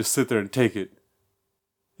shit. I would just sit there and take it.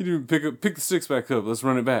 He didn't even pick the sticks back up. Let's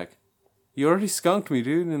run it back. You already skunked me,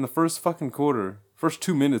 dude, in the first fucking quarter. First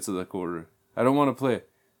 2 minutes of that quarter. I don't want to play.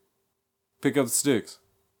 Pick up the sticks.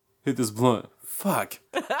 Hit this blunt. Fuck.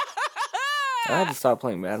 I had to stop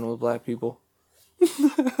playing Madden with black people.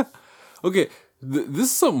 Okay, this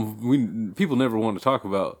is something people never want to talk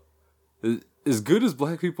about. As good as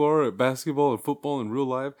black people are at basketball and football in real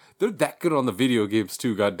life, they're that good on the video games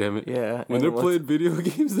too, goddammit. Yeah. When they're playing video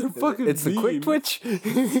games, they're fucking It's mean. the quick twitch.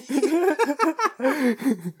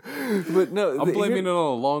 But no. I'm blaming it on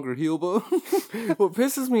a longer heel bone. What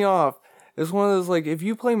pisses me off is one of those, like, if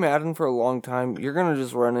you play Madden for a long time, you're going to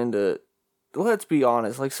just run into... Let's be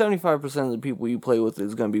honest, like 75% of the people you play with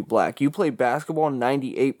is going to be black. You play basketball,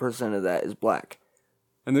 98% of that is black.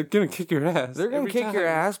 And they're going to kick your ass. They're going to kick your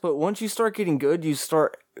ass, but once you start getting good, you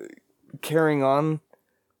start carrying on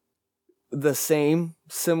the same,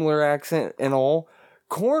 similar accent and all.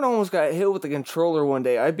 Korn almost got hit with the controller one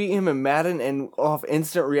day. I beat him in Madden and off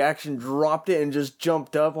instant reaction dropped it and just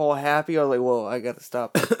jumped up all happy. I was like, whoa, I gotta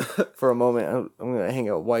stop for a moment. I'm gonna hang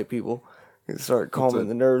out with white people and start calming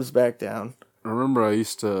the nerves back down. I remember I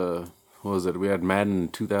used to, what was it? We had Madden in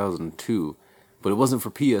 2002, but it wasn't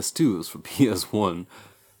for PS2, it was for PS1.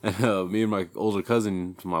 And me and my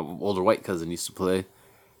older white cousin used to play.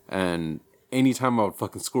 And anytime I would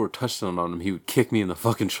fucking score a touchdown on him, he would kick me in the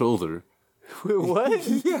fucking shoulder. Wait, what?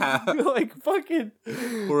 Yeah. You're like fucking.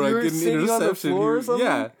 Or I get an interception.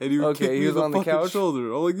 Yeah, and he would kick me in the fucking couch?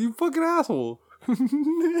 shoulder. I'm like, you fucking asshole.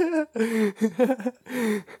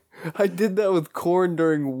 I did that with Korn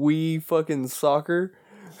during Wii fucking soccer.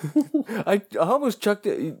 I almost chucked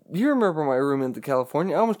it. You remember my room in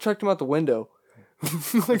California? I almost chucked him out the window.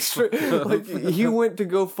 Like straight, like he went to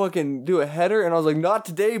go fucking do a header, and I was like, "Not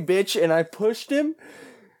today, bitch!" And I pushed him.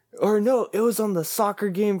 Or no, it was on the soccer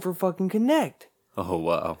game for fucking Connect. Oh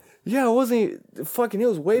wow. Yeah, it wasn't fucking. It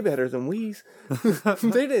was way better than Wii's.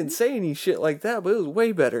 They didn't say any shit like that, but it was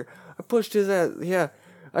way better. I pushed his ass. Yeah,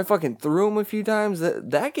 I fucking threw him a few times.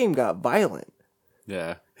 That game got violent.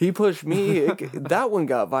 Yeah. He pushed me. That one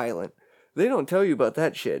got violent. They don't tell you about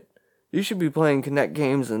that shit. You should be playing Connect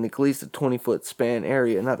games in at least a 20-foot span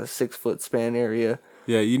area, not a 6-foot span area.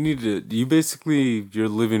 Yeah, you basically, your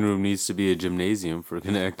living room needs to be a gymnasium for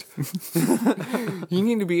Connect. You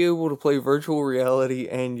need to be able to play virtual reality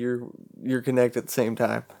and your Connect at the same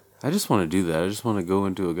time. I just want to do that. I just want to go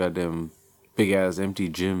into a goddamn big-ass empty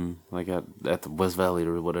gym, like at the West Valley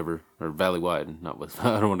or whatever, or Valley-wide, not West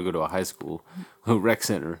Valley. I don't want to go to a high school, a rec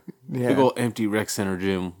center. Yeah. Big old empty rec center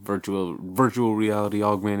gym, virtual reality,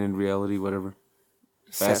 augmented reality, whatever.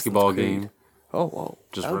 Basketball game. Oh, wow.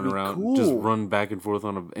 Just That'd run be around, cool. just run back and forth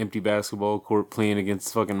on an empty basketball court playing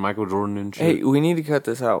against fucking Michael Jordan and shit. Hey, we need to cut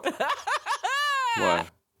this out. Why?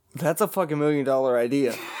 That's a fucking $1 million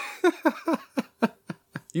idea.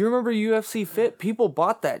 You remember UFC Fit? People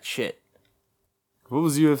bought that shit. What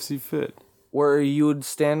was UFC Fit? Where you would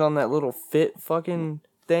stand on that little fit fucking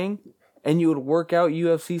thing and you would work out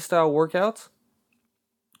UFC style workouts?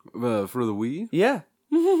 For the Wii? Yeah.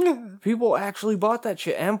 People actually bought that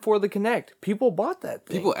shit. And for the Connect. People bought that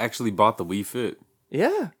thing. People actually bought the Wii Fit.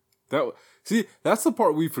 Yeah. That's the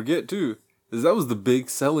part we forget too. Is that was the big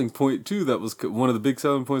selling point too. That was one of the big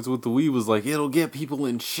selling points with the Wii was like, it'll get people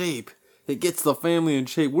in shape. It gets the family in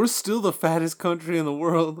shape. We're still the fattest country in the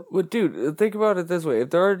world. But dude, think about it this way.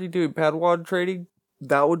 If they're already doing padwad trading,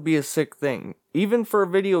 that would be a sick thing. Even for a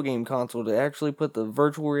video game console to actually put the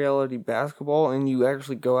virtual reality basketball and you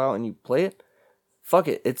actually go out and you play it. Fuck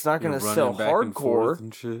it. It's not going to sell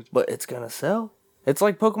hardcore, but it's going to sell. It's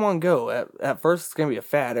like Pokemon Go. At first, it's going to be a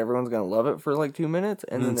fad. Everyone's going to love it for like 2 minutes,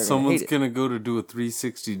 and then someone's going to go to do a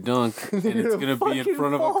 360 dunk, and it's going to be in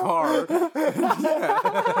front of a car.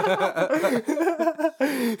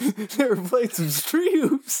 Never played some street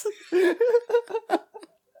hoops.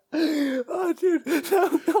 Oh, dude.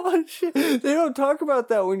 Oh, shit. They don't talk about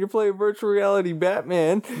that when you're playing virtual reality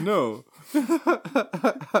Batman. No.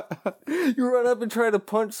 You run up and try to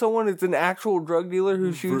punch someone. It's an actual drug dealer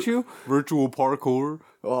who shoots you. Virtual parkour.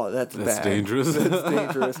 Oh, that's bad. Dangerous. That's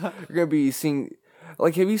dangerous. You're gonna be seeing,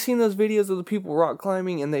 like, have you seen those videos of the people rock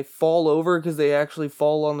climbing and they fall over because they actually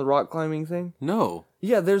fall on the rock climbing thing? No.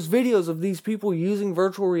 Yeah, there's videos of these people using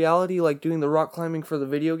virtual reality, like doing the rock climbing for the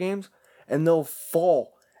video games, and they'll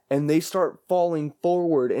fall and they start falling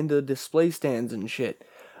forward into display stands and shit.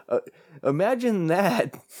 Imagine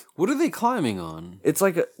that. What are they climbing on? It's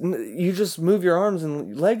like you just move your arms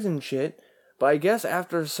and legs and shit. But I guess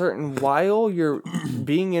after a certain while, you're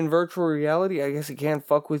being in virtual reality. I guess it can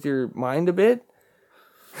fuck with your mind a bit.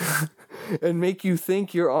 And make you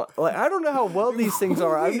think you're on. Like, I don't know how well these things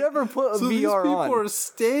are. I've never put a VR on. These people are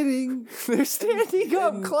standing. They're standing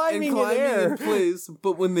up, climbing in air. In place,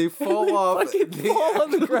 but when they fall off, they fall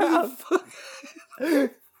on the ground.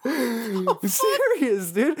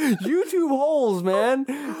 Serious, dude. YouTube holes, man.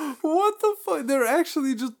 What the fuck? They're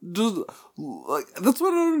actually just like, that's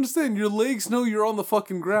what I don't understand. Your legs know you're on the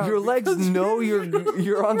fucking ground. Your legs know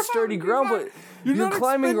you're on sturdy ground, but you're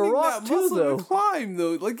climbing a rock too, though. Climb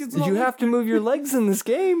though, like it's. You have to move your legs in this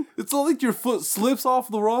game. It's not like your foot slips off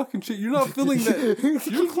the rock and shit. You're not feeling that.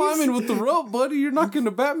 You're climbing with the rope, buddy. You're not gonna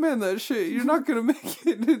Batman that shit. You're not gonna make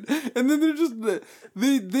it. And then they're just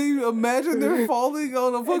they imagine they're falling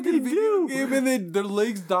on a fucking video game, and their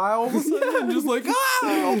legs die all of a sudden, and just like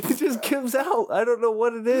it just comes out. I don't know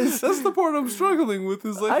what it is. That's the part I'm struggling with.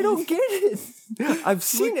 Is like I don't get it. I've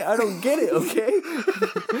seen it. I don't get it. Okay,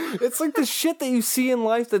 it's like the shit they you see in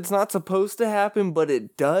life that's not supposed to happen, but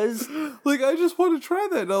it does? Like, I just want to try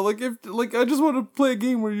that now. Like, I just want to play a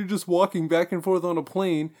game where you're just walking back and forth on a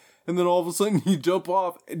plane, and then all of a sudden you jump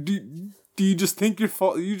off. Do you just think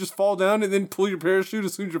you just fall down and then pull your parachute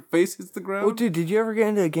as soon as your face hits the ground? Oh, dude, did you ever get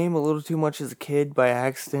into a game a little too much as a kid by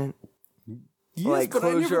accident? Yes, like,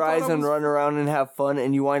 close your eyes and run around and have fun,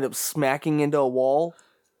 and you wind up smacking into a wall?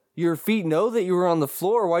 Your feet know that you were on the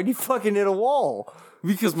floor. Why'd you fucking hit a wall?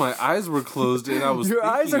 Because my eyes were closed and I was Your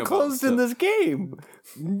thinking eyes are about closed stuff. in this game.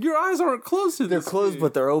 Your eyes aren't closed in They're this closed, game.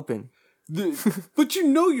 but they're open. But you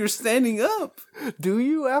know you're standing up. Do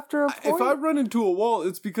you after a point? If I run into a wall,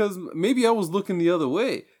 it's because maybe I was looking the other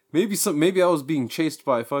way. Maybe I was being chased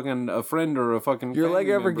by fucking a friend or a fucking Your leg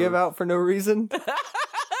family ever member. give out for no reason?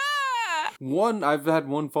 I've had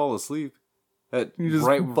one fall asleep. You just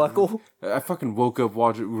buckle? I fucking woke up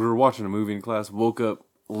we were watching a movie in class, woke up,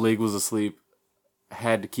 leg was asleep,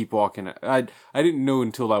 had to keep walking. I didn't know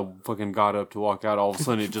until I fucking got up to walk out, all of a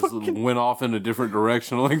sudden it just went off in a different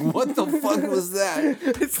direction. I'm like, what the fuck was that?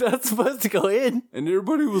 It's not supposed to go in. And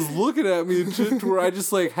everybody was looking at me and shit to where I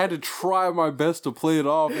just like had to try my best to play it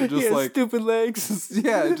off and just like stupid legs.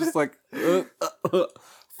 yeah, just like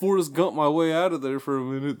Forrest Gump my way out of there for a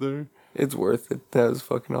minute there. It's worth it. That was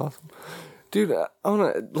fucking awesome. Dude, I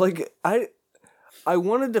want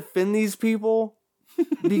to defend these people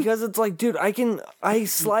because it's like, dude, I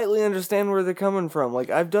slightly understand where they're coming from. Like,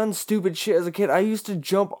 I've done stupid shit as a kid. I used to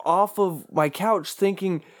jump off of my couch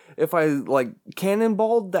thinking if I, like,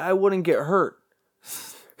 cannonballed that I wouldn't get hurt.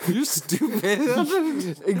 You're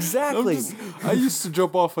stupid. Exactly. I used to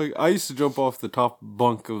jump off the top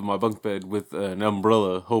bunk of my bunk bed with an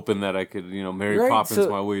umbrella, hoping that I could, Mary Poppins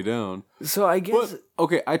my way down. So I guess... But,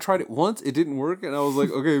 okay, I tried it once, it didn't work, and I was like,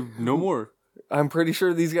 okay, no more. I'm pretty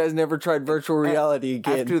sure these guys never tried virtual reality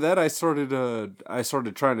again. After that, I started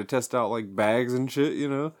trying to test out, like, bags and shit,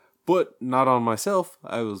 but not on myself.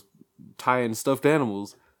 I was tying stuffed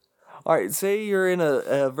animals. Alright, say you're in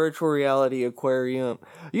a virtual reality aquarium.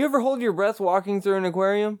 You ever hold your breath walking through an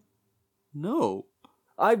aquarium? No.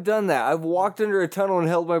 I've done that. I've walked under a tunnel and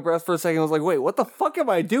held my breath for a second. I was like, wait, what the fuck am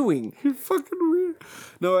I doing? You're fucking weird.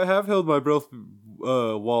 No, I have held my breath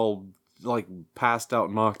while, like, passed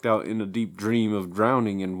out, knocked out in a deep dream of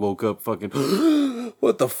drowning and woke up fucking,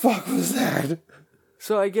 what the fuck was that?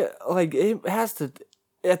 So I get, like, it has to...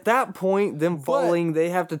 At that point, them falling, they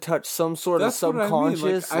have to touch some sort of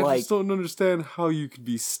subconscious. What I mean. I just don't understand how you could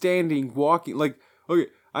be standing, walking. Like, okay,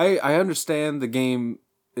 I understand the game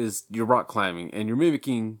is you're rock climbing and you're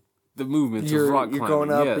mimicking the movements of rock climbing. You're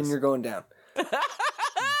going up and you're going down.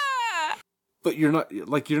 But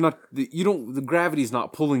the gravity's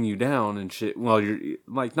not pulling you down and shit while you're,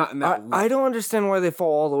 like, not in that... I don't understand why they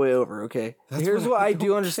fall all the way over, okay? Here's what I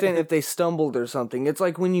do understand if they stumbled or something. It's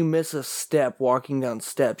like when you miss a step walking down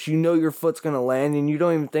steps. You know your foot's gonna land and you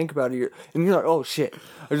don't even think about it. And you're like, oh shit,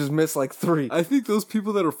 I just missed like 3. I think those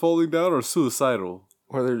people that are falling down are suicidal.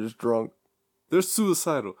 Or they're just drunk. They're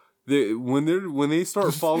suicidal. When they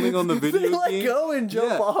start falling on the video they let game, go and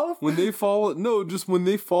jump off. When they fall, just when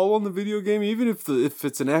they fall on the video game, even if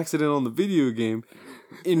it's an accident on the video game,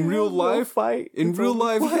 in real life,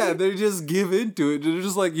 yeah, they just give into it. They're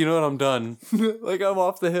just like, you know what, I'm done. Like I'm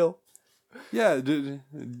off the hill. Yeah. Did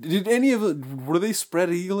any of it? Were they spread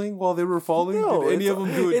eagling while they were falling? No, did any of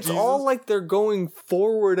them do it? It's all like they're going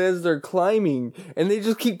forward as they're climbing, and they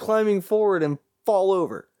just keep climbing forward and fall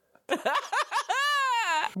over.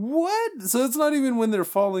 What? So it's not even when they're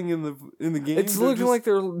falling in the game. It's looking like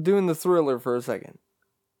they're doing the Thriller for a second,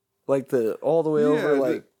 like all the way over.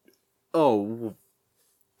 Like, oh,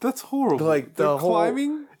 that's horrible. Like they're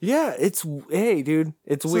climbing. Yeah, hey, dude,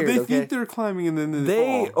 it's weird. So they okay? think they're climbing and then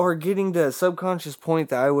they fall. are getting to a subconscious point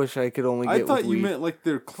that I wish I could only get. I thought with you weed. meant like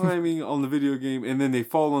they're climbing on the video game and then they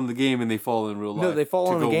fall on the game and they fall in real life. No, they fall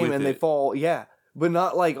on the game and they fall. Yeah. But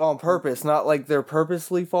not like on purpose, not like they're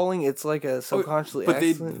purposely falling. It's like a subconsciously. But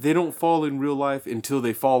accident. they don't fall in real life until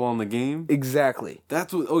they fall on the game. Exactly.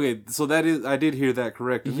 That's what. Okay, so that is. I did hear that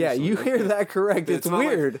correct. Yeah, you hear that correct. It's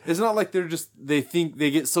weird. Like, it's not like they think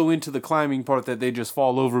they get so into the climbing part that they just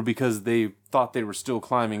fall over because they thought they were still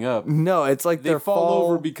climbing up. No, it's like they fall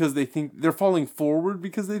over because they think they're falling forward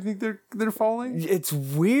because they think they're falling. It's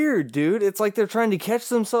weird, dude. It's like they're trying to catch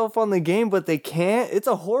themselves on the game, but they can't. It's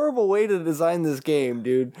a horrible way to design this game,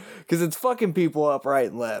 dude, because it's fucking people up right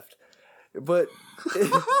and left. But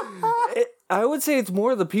I would say it's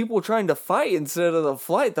more the people trying to fight instead of the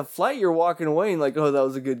flight. The flight, you're walking away and like, oh, that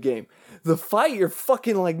was a good game. The fight, you're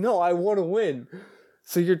fucking like, no, I want to win.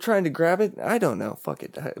 So you're trying to grab it? I don't know. Fuck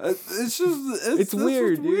it. It's just it's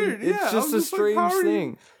weird, dude. Yeah, it's just a strange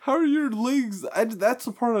thing. How are your legs? That's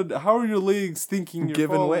a part of. How are your legs thinking you're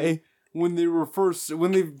giving way when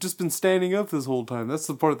they've just been standing up this whole time? That's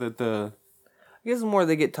the part that the. I guess the more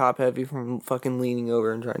they get top heavy from fucking leaning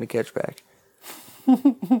over and trying to catch back.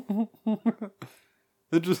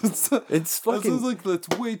 It's fucking. That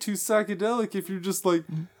that's way too psychedelic. If you're just like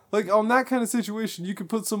on that kind of situation, you could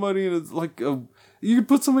put somebody in you could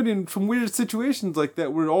put somebody in some weird situations like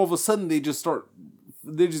that where all of a sudden they're just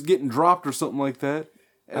getting dropped or something like that.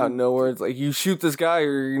 Out of nowhere, it's like you shoot this guy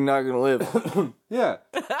or you're not gonna live. Yeah.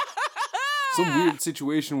 Some weird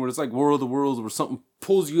situation where it's like War of the Worlds where something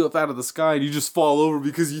pulls you up out of the sky and you just fall over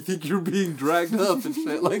because you think you're being dragged up and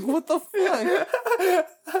shit. Like, what the fuck?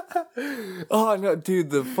 Oh, no, dude,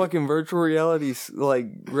 the fucking virtual reality, like,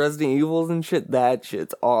 Resident Evils and shit, that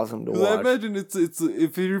shit's awesome to watch. I imagine it's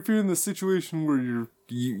if you're in the situation where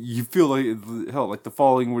you feel like, hell, like the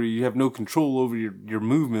falling where you have no control over your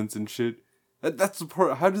movements and shit. That's the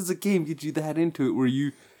part. How does a game get you that into it where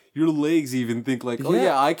your legs even think like, oh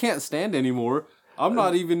yeah, I can't stand anymore. I'm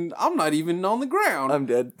not even on the ground. I'm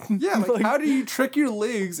dead. Yeah, like how do you trick your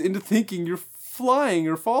legs into thinking you're flying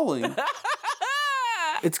or falling?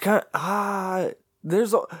 It's kind of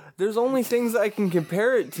there's only things I can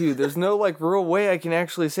compare it to. There's no like real way I can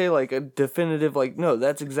actually say like a definitive like no,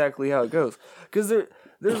 that's exactly how it goes. Because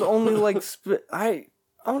there's only like I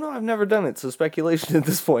don't know. I've never done it, so speculation at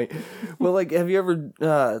this point. Well, like, have you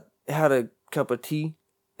ever had a cup of tea?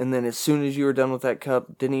 And then as soon as you were done with that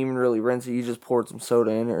cup, didn't even really rinse it, you just poured some soda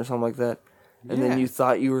in it or something like that. And then you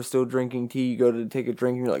thought you were still drinking tea, you go to take a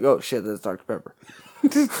drink, and you're like, oh shit, that's Dr. Pepper.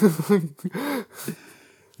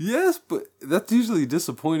 Yes, but that's usually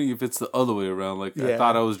disappointing if it's the other way around. Like, I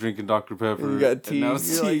thought I was drinking Dr. Pepper. And you got tea. And now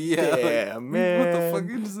it's tea. Like, yeah, like, man. What the fuck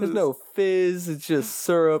is this? There's no fizz, it's just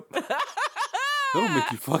syrup. That'll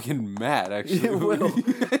make you fucking mad, actually. It will.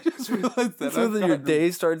 I just realized that. So then your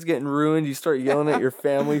day starts getting ruined. You start yelling at your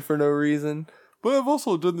family for no reason. But I've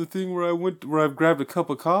also done the thing where I've grabbed a cup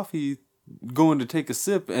of coffee, going to take a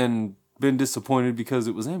sip, and been disappointed because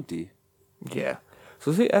it was empty. Yeah.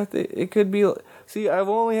 So see, it could be. See, I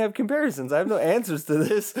only have comparisons. I have no answers to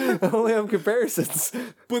this. I only have comparisons.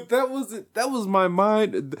 But that was my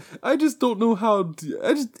mind. I just don't know how.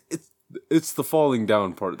 It's the falling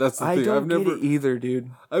down part. That's the thing. I don't get it either,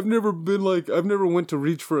 dude. I've never went to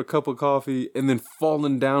reach for a cup of coffee and then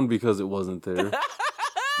fallen down because it wasn't there.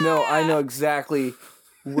 No, I know exactly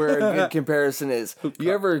where a good comparison is.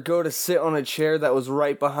 You ever go to sit on a chair that was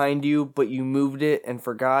right behind you, but you moved it and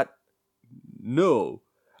forgot? No.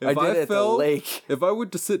 I did it at the lake. If I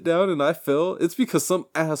went to sit down and I fell, it's because some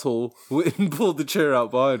asshole went and pulled the chair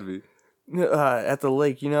out behind me. At the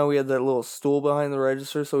lake, we had that little stool behind the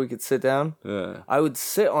register so we could sit down. Yeah. I would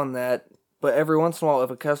sit on that, but every once in a while,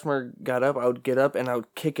 if a customer got up, I would get up and I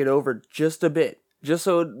would kick it over just a bit, just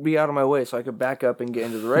so it would be out of my way so I could back up and get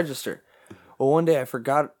into the register. Well, one day I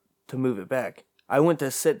forgot to move it back. I went to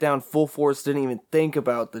sit down full force, didn't even think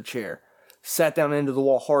about the chair. Sat down into the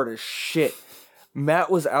wall hard as shit. Matt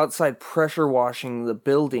was outside pressure washing the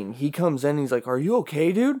building. He comes in and he's like, "Are you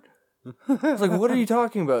okay, dude?" I was like, "What are you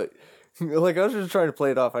talking about?" Like, I was just trying to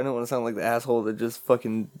play it off. I don't want to sound like the asshole that just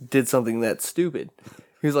fucking did something that stupid.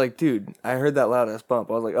 He was like, "Dude, I heard that loud ass bump."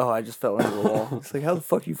 I was like, "Oh, I just fell into the wall." He's like, "How the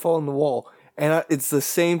fuck you fall in the wall?" And it's the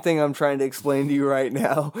same thing I'm trying to explain to you right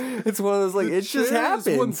now. It's one of those, like, it just happens.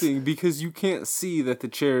 Is one thing, because you can't see that the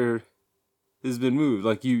chair has been moved.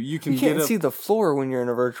 Like, you can get up. You can't see the floor when you're in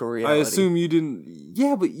a virtual reality. I assume you didn't.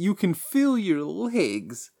 Yeah, but you can feel your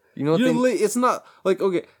legs. You know what it's not, like,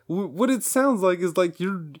 okay, what it sounds like is like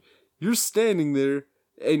you're standing there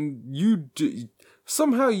and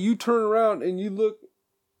somehow you turn around and you look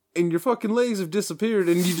and your fucking legs have disappeared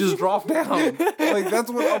and you just drop down. Like,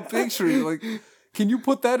 that's what I'm picturing. Like, can you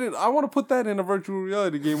put that in? I want to put that in a virtual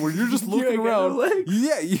reality game where you're just looking around.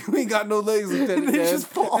 Yeah, you ain't got no legs. And they just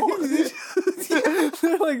fall.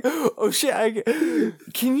 They're like, oh shit,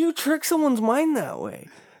 can you trick someone's mind that way?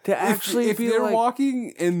 To actually if they're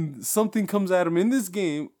walking and something comes at them in this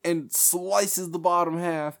game and slices the bottom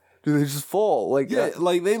half, do they just fall? Like,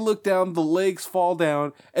 like they look down, the legs fall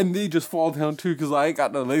down, and they just fall down too because I ain't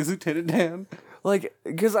got no legs to take it down. Like,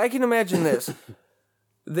 because I can imagine this.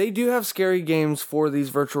 They do have scary games for these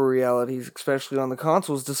virtual realities, especially on the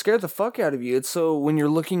consoles, to scare the fuck out of you. It's so when you're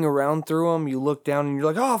looking around through them, you look down and you're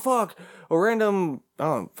like, oh fuck, a random, I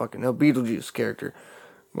don't fucking know, Beetlejuice character.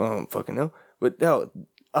 Well, I don't fucking know. But no,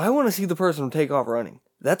 I want to see the person take off running.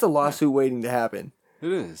 That's a lawsuit waiting to happen.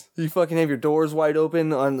 It is. You fucking have your doors wide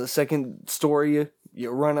open on the second story. You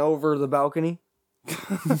run over the balcony.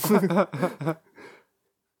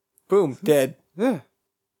 Boom, dead. Yeah.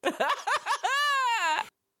 You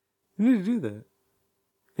need to do that.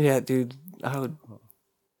 Yeah, dude,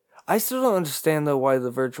 I still don't understand, though, why the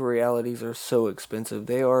virtual realities are so expensive.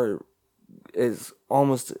 They are as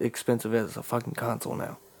almost expensive as a fucking console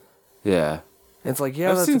now. Yeah. It's like,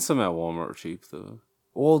 yeah, I've seen some at Walmart cheap, though.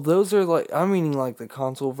 Well, those are like, I'm meaning like the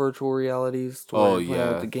console virtual realities. To where you're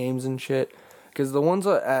playing with the games and shit. Because the ones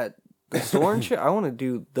at the store and shit, I want to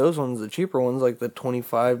do those ones, the cheaper ones, like the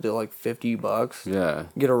 $25 to like $50. Yeah.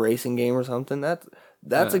 Get a racing game or something.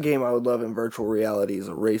 That's a game I would love in virtual reality, is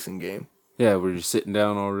a racing game. Yeah, where you're sitting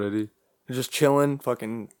down already. You're just chilling,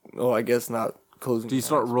 fucking, I guess not closing. Do you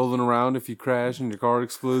start rolling around if you crash and your car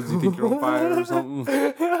explodes? You think you're on fire or something?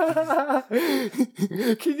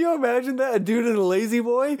 Can you imagine that? A dude in a lazy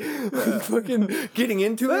boy fucking getting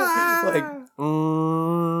into it? Like,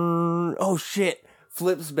 oh shit.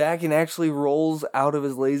 Flips back and actually rolls out of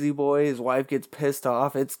his lazy boy. His wife gets pissed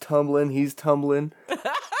off. It's tumbling. He's tumbling.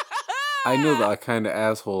 I know the kind of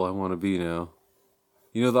asshole I want to be now.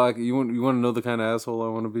 You know, you want to know the kind of asshole I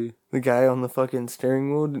want to be? The guy on the fucking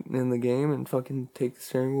steering wheel in the game and fucking take the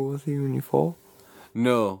steering wheel with you when you fall?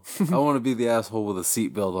 No. I want to be the asshole with a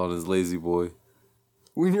seatbelt on his lazy boy.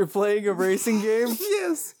 When you're playing a racing game?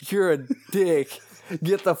 Yes. You're a dick.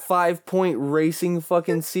 Get the 5-point racing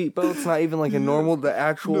fucking seatbelt. It's not even like a normal, the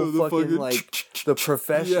actual fucking like the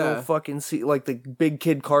professional fucking seat, like the big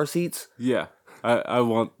kid car seats. Yeah. I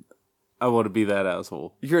want to be that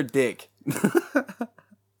asshole. You're a dick.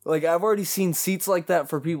 Like, I've already seen seats like that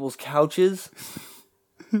for people's couches.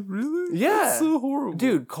 Really? Yeah. That's so horrible.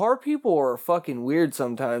 Dude, car people are fucking weird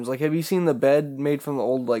sometimes. Like, have you seen the bed made from the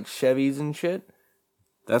old, like, Chevys and shit?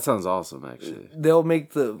 That sounds awesome, actually. They'll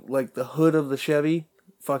make the hood of the Chevy,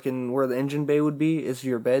 fucking where the engine bay would be, is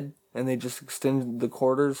your bed. And they just extend the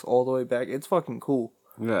quarters all the way back. It's fucking cool.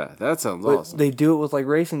 Yeah, that sounds But awesome. they do it with, like,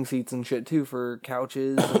 racing seats and shit, too, for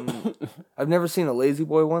couches. And I've never seen a lazy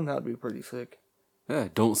boy one. That would be pretty sick. Yeah,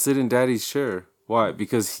 don't sit in daddy's chair. Why?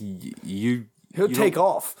 Because He'll take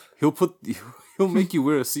off. He'll make you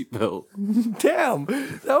wear a seatbelt. Damn,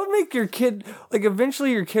 that would make your kid, like,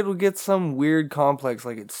 eventually your kid would get some weird complex,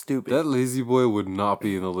 like it's stupid. That lazy boy would not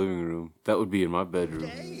be in the living room. That would be in my bedroom.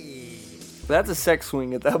 That's a sex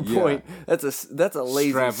swing at that point. That's a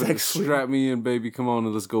lazy sex swing. Strap me in, baby. Come on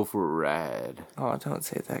and let's go for a ride. Oh, don't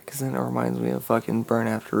say that, because then it reminds me of fucking Burn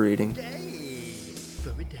After Reading.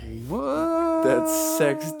 What? That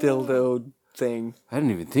sex dildo thing. I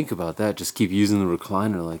didn't even think about that. Just keep using the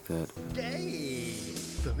recliner like that.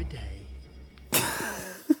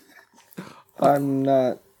 I'm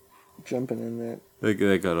not jumping in that.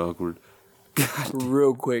 That got awkward.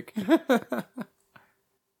 Real quick.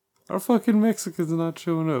 Our fucking Mexican's not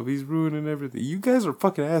showing up. He's ruining everything. You guys are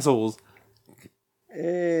fucking assholes.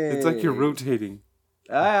 Hey. It's like you're rotating.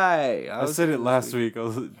 I said it last week. I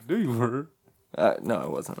was like, no, you weren't. No, I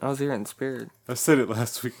wasn't. I was here in spirit. I said it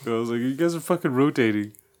last week. I was like, you guys are fucking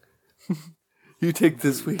rotating. You take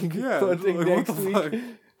this week. Yeah. I'll take Like, next what the week. fuck?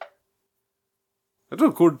 I don't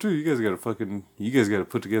record too. You guys gotta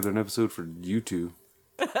put together an episode for YouTube.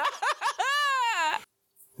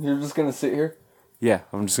 You're just gonna sit here? Yeah,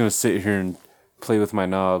 I'm just gonna sit here and play with my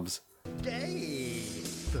knobs. I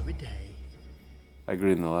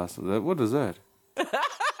agreed in the last one. What is that?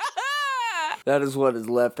 That is what is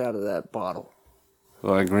left out of that bottle.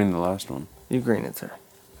 Well, I agreed in the last one. You green it, sir.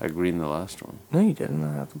 I agreed in the last one. No, you didn't.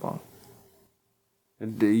 I have the bottle.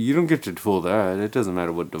 You don't get to fool that. It doesn't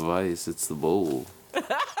matter what device. It's the bowl.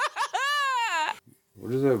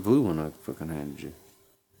 What is that blue one I fucking handed you?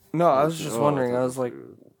 No, I was just wondering. I was like,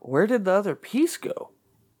 where did the other piece go?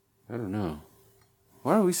 I don't know.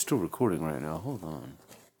 Why are we still recording right now? Hold on.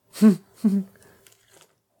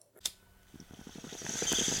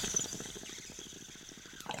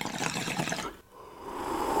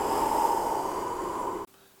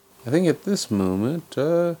 I think at this moment,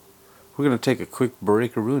 we're going to take a quick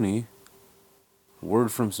break-a-rooney.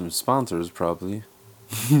 Word from some sponsors, probably.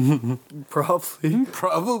 Probably.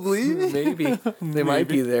 Probably. Maybe. They might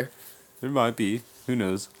be there. There might be. Who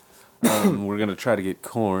knows? We're going to try to get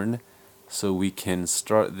Korn so we can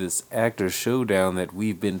start this actor showdown that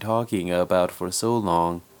we've been talking about for so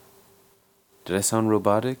long. Did I sound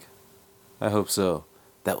robotic? I hope so.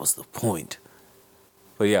 That was the point.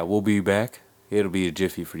 But yeah, we'll be back. It'll be a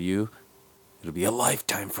jiffy for you. It'll be a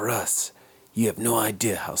lifetime for us. You have no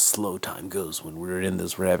idea how slow time goes when we're in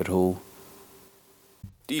this rabbit hole.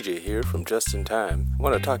 DJ here from Just in Time. I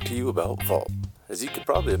want to talk to you about Vault. As you could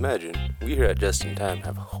probably imagine, we here at Just in Time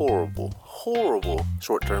have horrible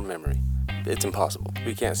short-term memory. It's impossible.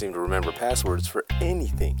 We can't seem to remember passwords for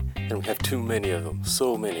anything, and we have too many of them,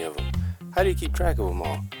 so many of them. How do you keep track of them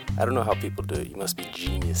all? I don't know how people do it. You must be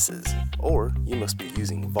geniuses. Or you must be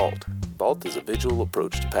using Vault. Vault is a visual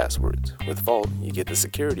approach to passwords. With Vault, you get the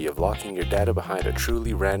security of locking your data behind a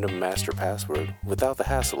truly random master password without the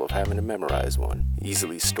hassle of having to memorize one.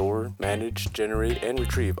 Easily store, manage, generate, and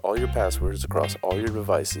retrieve all your passwords across all your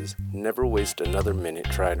devices. Never waste another minute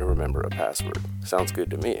trying to remember a password. Sounds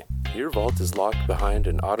good to me. Your Vault is locked behind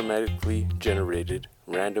an automatically generated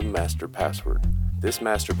random master password. This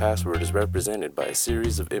master password is represented by a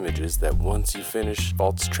series of images that once you finish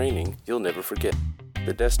Vault's training, you'll never forget.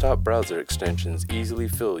 The desktop browser extensions easily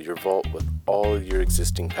fill your Vault with all of your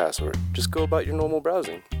existing password. Just go about your normal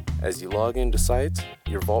browsing. As you log into sites,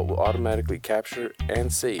 your Vault will automatically capture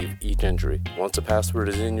and save each entry. Once a password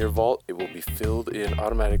is in your Vault, it will be filled in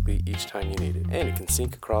automatically each time you need it. And it can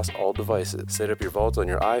sync across all devices. Set up your Vault on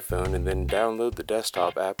your iPhone and then download the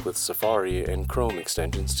desktop app with Safari and Chrome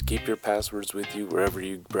extensions to keep your passwords with you wherever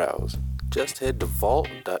you browse. Just head to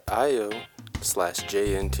vault.io/JNT.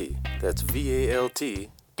 That's VALT.io/JNT.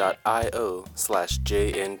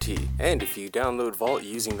 And if you download Vault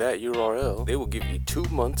using that URL, they will give you 2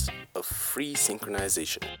 months of free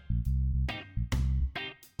synchronization.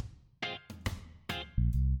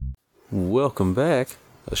 Welcome back.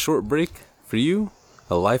 A short break for you,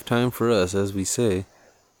 a lifetime for us, as we say.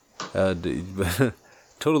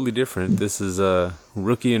 Totally different. This is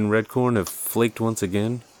Rookie and Redcorn have flaked once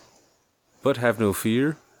again. But have no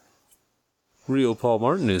fear. Real Paul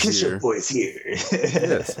Martin is Kiss here. your boy's here.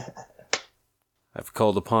 Yes. I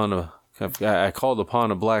called upon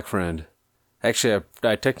a black friend. Actually,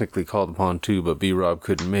 I technically called upon two, but B-Rob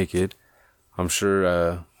couldn't make it. I'm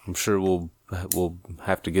sure we'll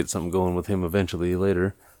have to get something going with him eventually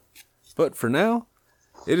later. But for now,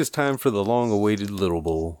 it is time for the long-awaited Little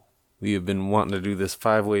Bowl. We have been wanting to do this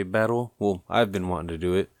 5-way battle. Well, I've been wanting to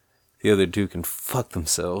do it. The other two can fuck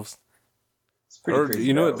themselves. Or,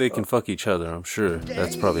 you know what, they can fuck each other, I'm sure.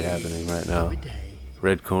 That's probably happening right now.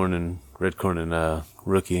 Redcorn and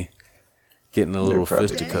Rookie getting a little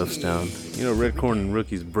fisticuffs down. You know, Redcorn and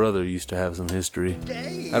Rookie's brother used to have some history.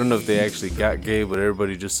 I don't know if they actually got gay, but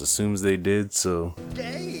everybody just assumes they did, so...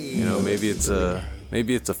 You know, maybe it's a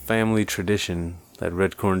family tradition that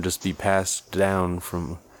Redcorn just be passed down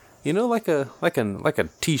from... You know, like a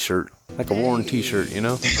t-shirt. Like a worn t-shirt, you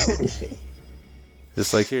know?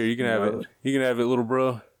 Just like, here, you can have it. You can have it, little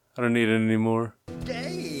bro. I don't need it anymore.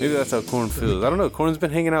 Maybe that's how Corn feels. I don't know. Corn's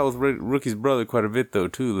been hanging out with Rookie's brother quite a bit though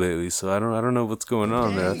too lately, so I don't know what's going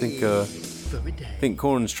on there. I think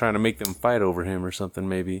Corn's trying to make them fight over him or something,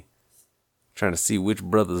 maybe. Trying to see which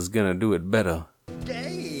brother's gonna do it better.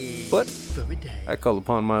 But I call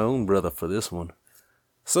upon my own brother for this one.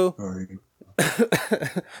 So,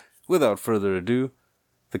 without further ado,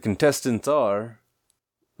 the contestants are...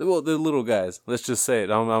 Well, the little guys. Let's just say it.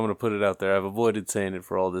 I'm going to put it out there. I've avoided saying it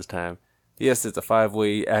for all this time. Yes, it's a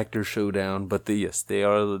 5-way actor showdown, but they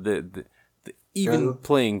are the even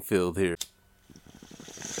playing field here.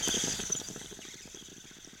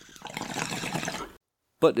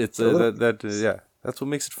 But it's that's what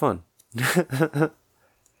makes it fun.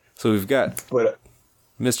 So we've got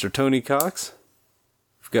Mr. Tony Cox.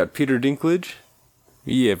 We've got Peter Dinklage.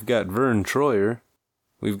 We've got Vern Troyer.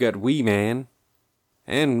 We've got Wee Man.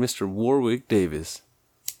 And Mr. Warwick Davis.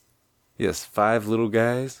 Yes, 5 little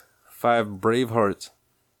guys, 5 brave hearts,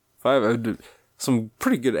 5 some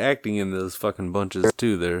pretty good acting in those fucking bunches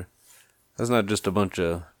too. There, that's not just a bunch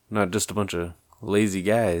of lazy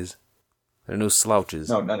guys. They're no slouches.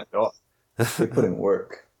 No, not at all. They put in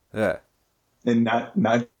work. Yeah, and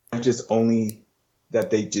not just only that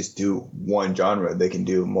they just do one genre. They can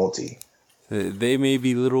do multi. They may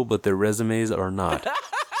be little, but their resumes are not.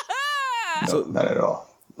 No, not at all.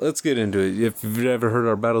 Let's get into it. If you've ever heard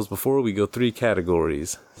our battles before, we go 3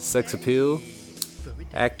 categories. Sex appeal,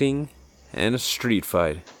 acting, and a street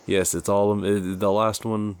fight. Yes, it's all... The last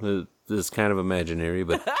one is kind of imaginary,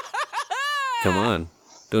 but... Come on.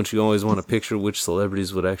 Don't you always want to picture which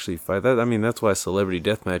celebrities would actually fight? That's why Celebrity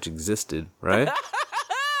Deathmatch existed, right?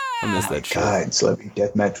 I miss that show. God, Celebrity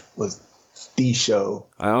Deathmatch was the show.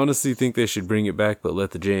 I honestly think they should bring it back, but let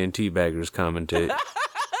the JNT baggers commentate.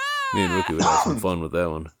 Me and Rookie would have some fun with that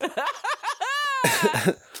one.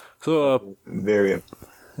 So, very.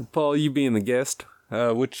 Paul, you being the guest,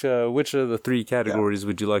 which of the 3 categories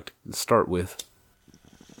would you like to start with?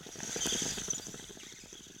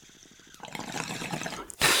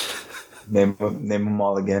 Name them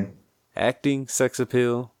all again. Acting, sex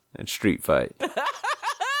appeal, and street fight.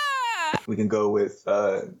 We can go with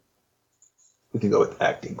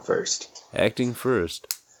acting first. Acting first.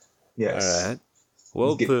 Yes. All right.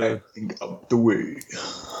 Well, get acting up the way.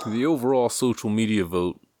 The overall social media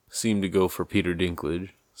vote seemed to go for Peter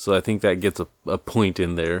Dinklage. So I think that gets a point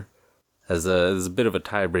in there as a bit of a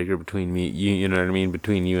tiebreaker between me, you know what I mean,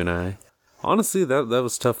 between you and I. Honestly, that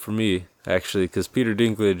was tough for me, actually, because Peter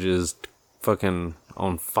Dinklage is fucking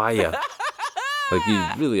on fire. Like,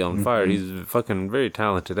 he's really on fire. He's a fucking very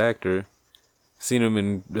talented actor. Seen him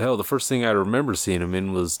in, hell, the first thing I remember seeing him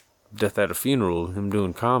in was Death at a Funeral, him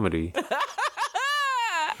doing comedy.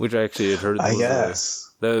 Which I actually had heard was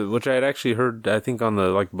which I had actually heard, I think on the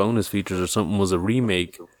like bonus features or something, was a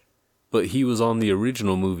remake, but he was on the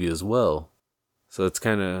original movie as well. So it's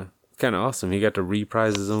kind of awesome. He got to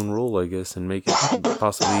reprise his own role, I guess, and make it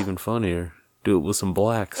possibly even funnier. Do it with some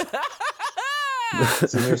blacks.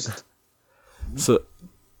 So,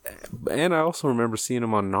 and I also remember seeing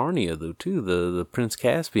him on Narnia though too, the Prince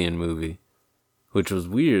Caspian movie, which was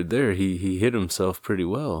weird. There, he hit himself pretty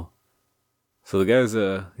well. So the guy's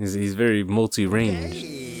he's very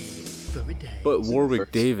multi-ranged. But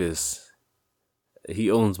Warwick Davis,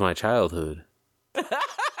 he owns my childhood.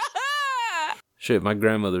 Shit, my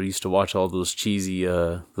grandmother used to watch all those cheesy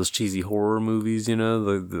horror movies, you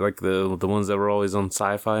know, the ones that were always on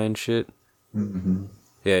Sci-Fi and shit. Mm-hmm.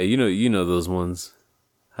 Yeah, you know those ones.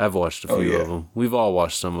 I've watched a few of them. We've all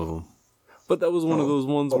watched some of them. But that was one of those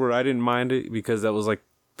ones where I didn't mind it because that was like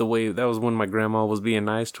the way, that was when my grandma was being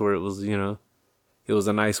nice to her. It was, you know, it was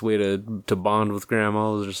a nice way to bond with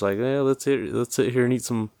grandma. It was just like, let's sit here and eat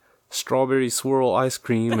some strawberry swirl ice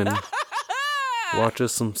cream and watch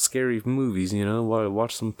us some scary movies, you know,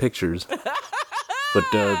 watch some pictures. But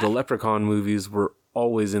the Leprechaun movies were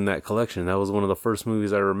always in that collection. That was one of the first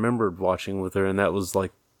movies I remembered watching with her, and that was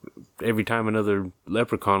like every time another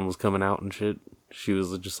Leprechaun was coming out and shit, she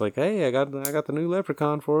was just like, "Hey, I got the new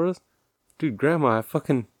Leprechaun for us." Dude, Grandma,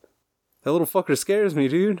 that little fucker scares me,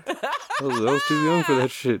 dude. I was too young for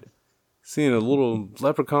that shit. Seeing a little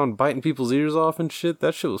leprechaun biting people's ears off and shit,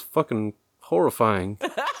 that shit was fucking horrifying.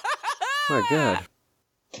 My God.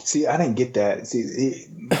 See, I didn't get that. See,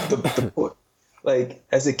 like,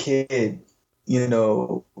 as a kid, you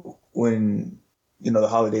know, when, you know, the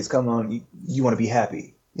holidays come on, you want to be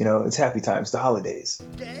happy. You know, it's happy times, the holidays.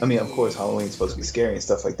 I mean, of course, Halloween's supposed to be scary and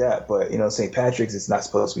stuff like that, but, you know, St. Patrick's, it's not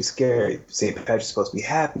supposed to be scary. St. Patrick's supposed to be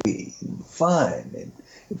happy and fun and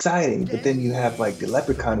exciting. But then you have, like, the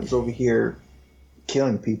leprechaun who's over here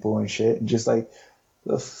killing people and shit, and just like,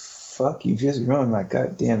 the fuck, you just ruined my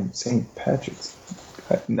goddamn St. Patrick's.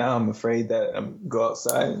 Now I'm afraid that I'm gonna go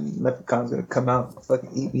outside and leprechaun's gonna come out and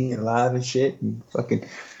fucking eat me alive and shit, and fucking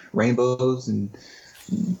rainbows, and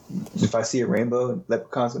if I see a rainbow,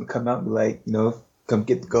 leprechaun's gonna come out and be like, you know, come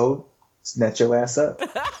get the gold, snatch your ass up.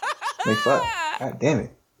 Like, fuck, god damn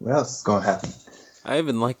it, what else is gonna happen? I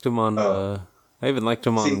even liked him on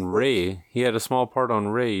Ray. He had a small part on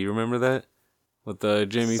Ray. You remember that with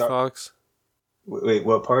Jamie Foxx? Wait,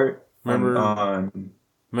 what part?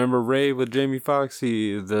 Remember Ray with Jamie Foxx?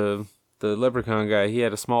 The leprechaun guy. He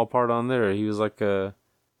had a small part on there. He was like oh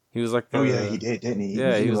yeah, he did, didn't he?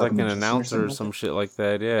 Yeah, he was like an announcer or some shit like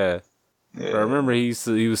that. Yeah. I remember he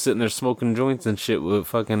was sitting there smoking joints and shit with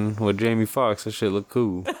Jamie Foxx. That shit looked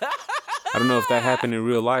cool. I don't know if that happened in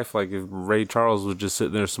real life. Like if Ray Charles was just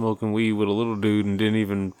sitting there smoking weed with a little dude and didn't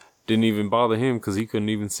even bother him because he couldn't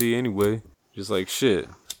even see anyway. Just like shit.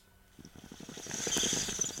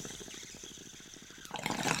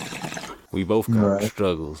 We both got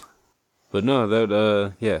struggles. But no,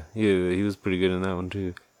 he was pretty good in that one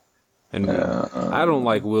too. And I don't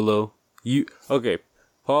like Willow.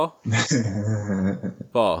 Paul?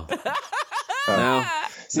 Paul. Now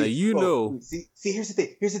you know. See, here's the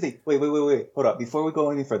thing. Wait. Hold up. Before we go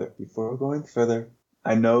any further,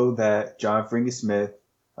 I know that John Fringer Smith,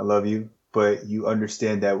 I love you, but you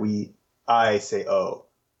understand that I say oh.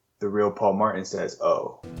 The real Paul Martin says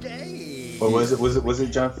oh. Or was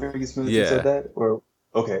it John Fringer Smith who said that? Or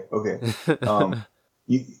okay.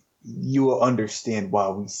 You will understand why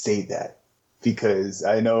we say that, because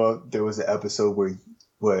I know there was an episode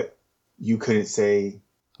where you couldn't say.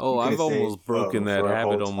 Oh, I've almost broken that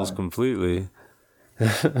habit almost completely.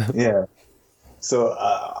 Yeah. So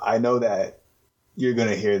I know that you're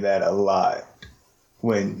gonna hear that a lot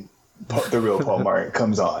when the real Paul Martin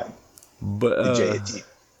comes on. But the J&T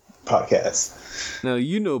podcast. Now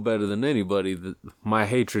you know better than anybody my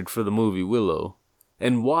hatred for the movie Willow,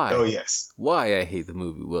 and why. Oh yes. Why I hate the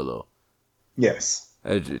movie Willow. Yes.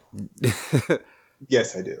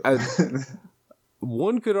 Yes, I do.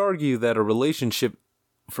 One could argue that a relationship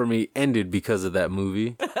for me ended because of that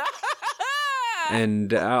movie.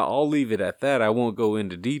 And I'll leave it at that. I won't go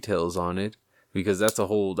into details on it because that's a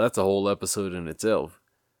whole episode in itself.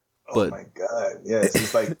 Oh my God! Yes,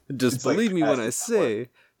 it's like just believe me when I say,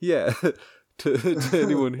 yeah. To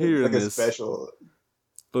anyone hearing like this, a special.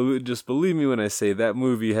 But just believe me when I say that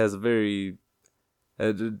movie has a very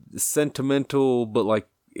sentimental, but like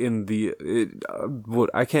in the what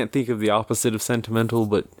I can't think of the opposite of sentimental,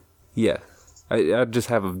 but yeah, I just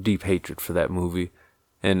have a deep hatred for that movie,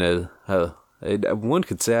 and one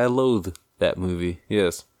could say I loathe that movie.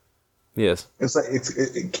 Yes. It's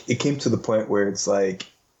like it came to the point where it's like,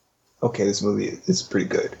 okay, this movie is pretty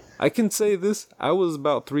good. I can say this: I was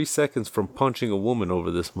about 3 seconds from punching a woman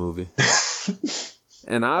over this movie,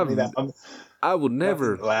 and I would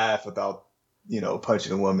never laugh without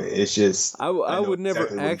punching a woman. It's just I would never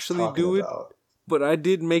exactly actually do it, but I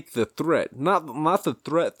did make the threat, not the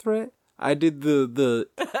threat. I did the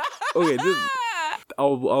okay.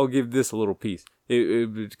 I'll give this a little piece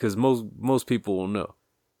because most people will know.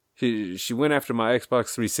 She went after my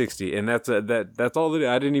Xbox 360, and that's all that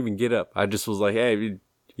I didn't even get up. I just was like, hey,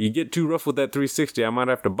 you get too rough with that 360, I might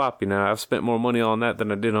have to bop you now. I've spent more money on that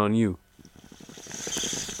than I did on you.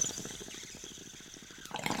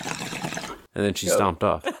 And then she stomped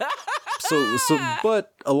off.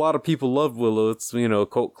 But a lot of people loved Willow. It's, a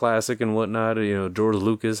cult classic and whatnot. George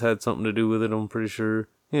Lucas had something to do with it, I'm pretty sure.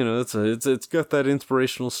 It's got that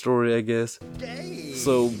inspirational story, I guess.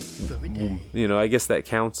 So, I guess that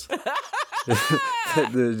counts.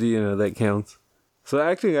 That counts. So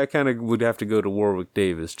actually, I kind of would have to go to Warwick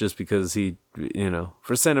Davis just because he,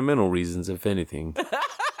 for sentimental reasons, if anything,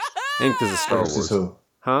 and because of Star Wars. Who?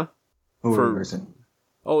 Huh? Who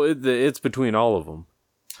Oh, it's between all of them,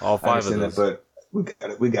 all 5 of them. But we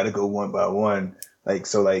gotta go one by one. Like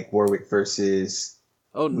Warwick versus.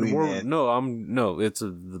 Oh no! It's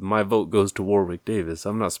my vote goes to Warwick Davis.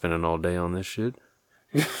 I'm not spending all day on this shit.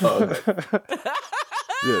 Oh, okay.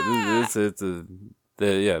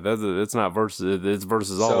 It's not versus. It's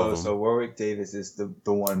versus all of them. So Warwick Davis is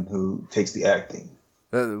the one who takes the acting.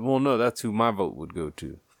 Well, no, that's who my vote would go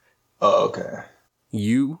to. Oh, okay.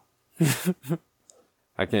 You.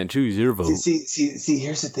 I can't choose your vote. See.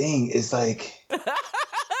 Here's the thing: is like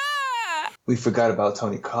we forgot about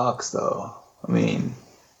Tony Cox, though. I mean,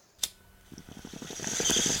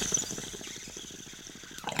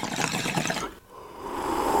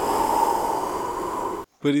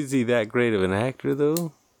 but is he that great of an actor,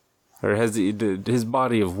 though? Or has his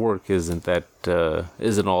body of work isn't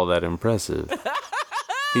all that impressive?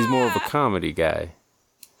 He's more of a comedy guy.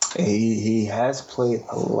 He has played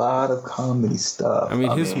a lot of comedy stuff. I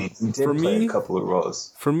mean, he did play a couple of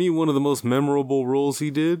roles. For me, one of the most memorable roles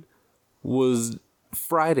he did was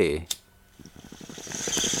Friday.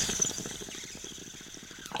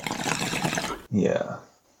 Yeah.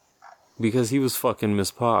 Because he was fucking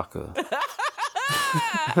Miss Parker.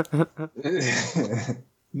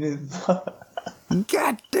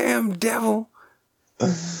 Goddamn devil.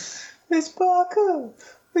 Miss Parker.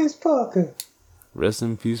 Rest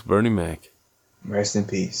in peace, Bernie Mac. Rest in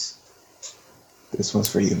peace. This one's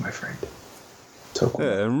for you, my friend.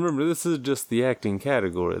 Yeah, and remember, this is just the acting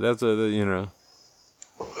category. That's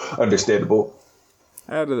understandable.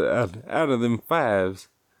 Out of them 5s,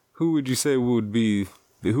 who would you say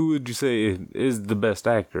is the best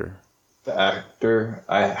actor? The actor,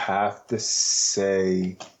 I have to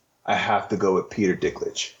go with Peter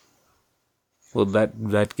Dinklage. Well,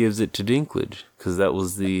 that gives it to Dinklage because that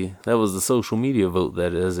was the social media vote,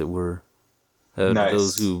 that as it were. Nice.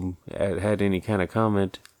 Those who had any kind of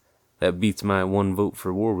comment, that beats my one vote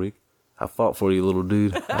for Warwick. I fought for you, little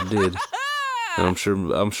dude. I did, and I'm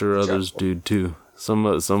sure others did too.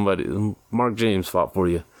 Somebody, Mark James fought for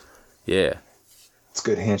you. Yeah. It's a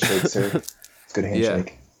good handshake, sir. It's a good handshake.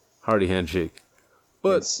 Yeah. Hearty handshake.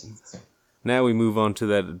 But now we move on to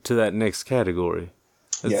that next category.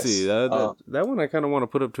 Let's see. That one I kind of want to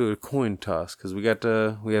put up to a coin toss because we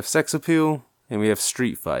have sex appeal and we have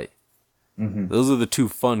street fight. Mm-hmm. Those are the 2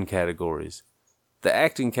 fun categories. The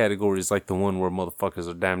acting category is like the one where motherfuckers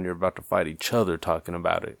are damn near about to fight each other talking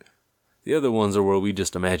about it. The other ones are where we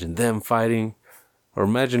just imagine them fighting or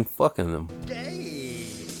imagine fucking them.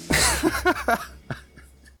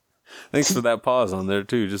 Thanks for that pause on there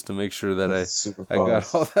too, just to make sure that I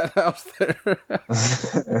got all that out there.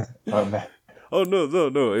 Oh man. Oh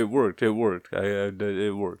no! It worked. It worked.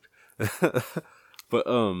 It worked. But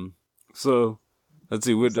so let's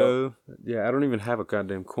see. I don't even have a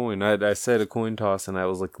goddamn coin. I said a coin toss, and I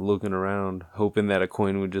was like looking around, hoping that a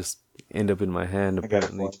coin would just end up in my hand.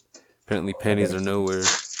 Apparently, pennies are nowhere.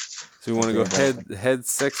 So we want to go head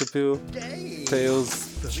sex appeal, tails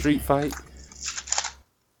street fight.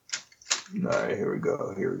 All right, here we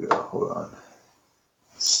go. Hold on.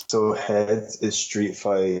 So heads is street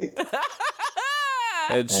fight.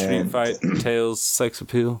 Head street fight, tails sex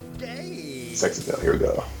appeal. Sex appeal. Here we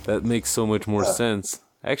go. That makes so much more sense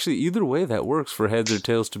Actually, either way, that works for heads or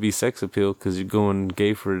tails to be sex appeal, because you're going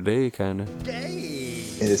gay for a day, kind of.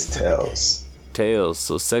 It is tails. Tails,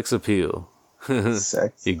 so sex appeal.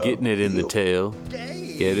 Sex You're getting it in the tail.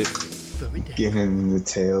 Get it? Getting it in the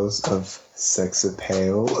tails of sex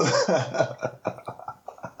appeal.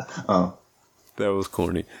 Oh. That was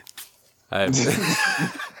corny.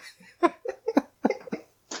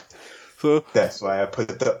 So that's why I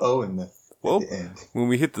put the O in the, well, at the end. When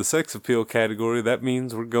we hit the sex appeal category, that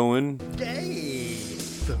means we're going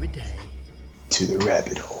to the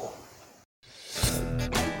rabbit hole.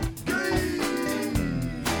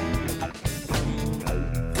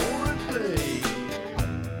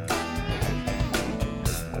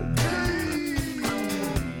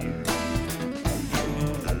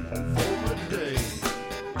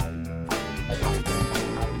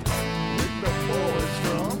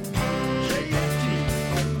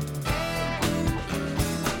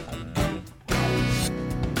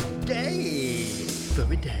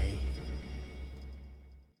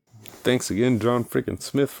 Thanks again, John freaking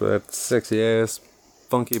Smith, for that sexy ass,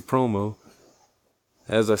 funky promo.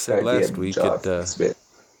 As I said last week,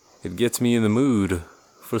 it gets me in the mood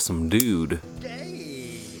for some dude.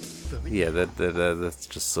 Yeah, that's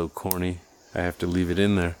just so corny. I have to leave it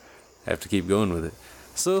in there. I have to keep going with it.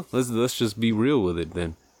 So let's just be real with it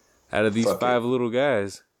then. Out of these these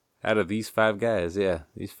five guys,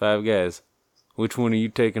 which one are you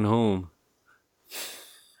taking home?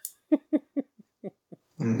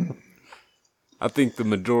 I think the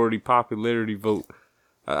majority popularity vote.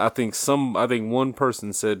 I think one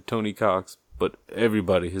person said Tony Cox, but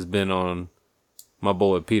everybody has been on my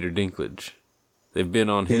boy Peter Dinklage. They've been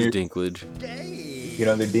on his Dinklage. Get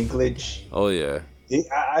on the Dinklage? Oh yeah.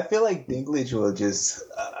 I feel like Dinklage will just.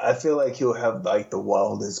 I feel like he'll have like the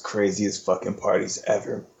wildest, craziest fucking parties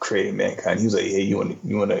ever creating mankind. He was like, "Hey, you want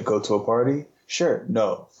to go to a party? Sure.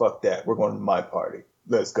 No, fuck that. We're going to my party.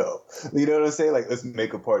 Let's go." You know what I'm saying? Like, let's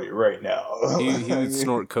make a party right now. He would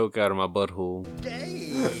snort coke out of my butthole,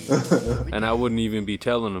 and I wouldn't even be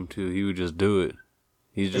telling him to. He would just do it.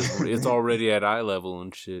 It's already at eye level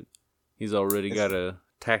and shit. He's already got a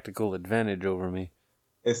tactical advantage over me.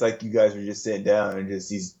 It's like you guys are just sitting down and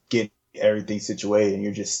he's getting everything situated, and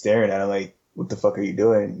you're just staring at him like, what the fuck are you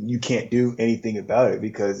doing? You can't do anything about it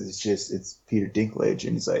because it's Peter Dinklage,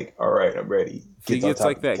 and he's like, all right, I'm ready. He gets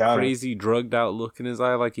like that crazy drugged out look in his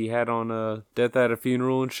eye like he had on Death at a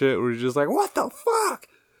Funeral and shit, where he's just like, what the fuck?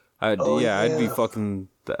 I'd be fucking.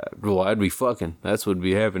 I'd be fucking. That's what'd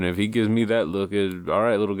be happening if he gives me that look. All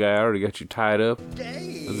right, little guy, I already got you tied up.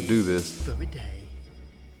 Let's do this.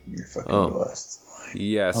 You're fucking lost.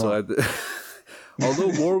 Yeah, so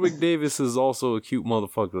although Warwick Davis is also a cute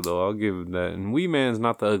motherfucker, though, I'll give him that. And Wee Man's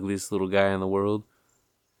not the ugliest little guy in the world.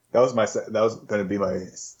 That was gonna be my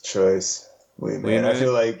choice. Wee Man. I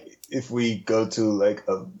feel like if we go to like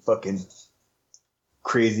a fucking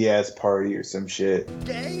crazy ass party or some shit.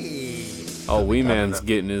 Oh, Wee Man's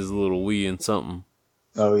getting his little wee in something.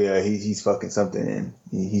 Oh yeah, he's fucking something, and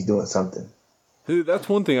he's doing something. Dude, that's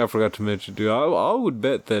one thing I forgot to mention, dude. I would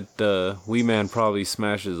bet that Wee Man probably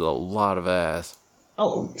smashes a lot of ass.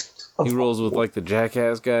 Oh. He rolls with like the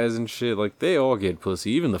Jackass guys and shit. Like, they all get pussy,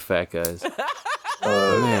 even the fat guys. Man,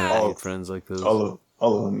 I hate friends like those. All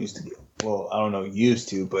of them used to get. Well, I don't know, used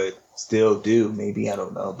to, but still do. Maybe, I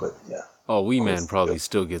don't know, but yeah. Oh, Wee Man probably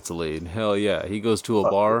still gets laid. Hell yeah. He goes to a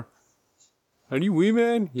bar. Are you Wee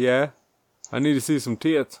Man? Yeah. I need to see some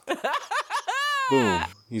tits. Boom.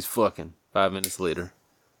 He's fucking. 5 minutes later.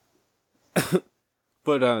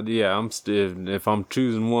 But yeah, I'm still. If I'm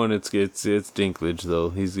choosing one, it's Dinklage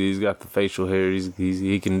though. He's got the facial hair.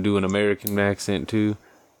 He can do an American accent too.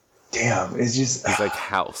 Damn, it's just. He's like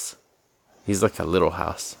House. He's like a little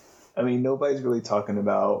House. I mean, nobody's really talking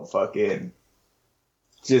about fucking.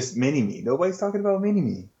 Just Mini-Me. Nobody's talking about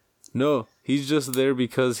Mini-Me. No, he's just there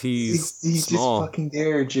because he's small. Just fucking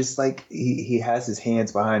there. Just like he has his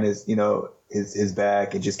hands behind his his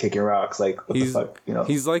back and just kicking rocks. Like, what the fuck,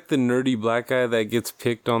 He's like the nerdy black guy that gets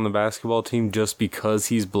picked on the basketball team just because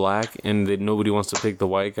he's black and nobody wants to pick the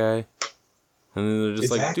white guy. And then they're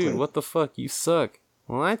just like, dude, what the fuck? You suck.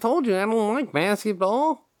 Well, I told you I don't like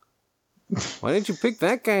basketball. Why didn't you pick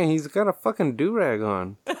that guy? He's got a fucking do-rag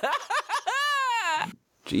on.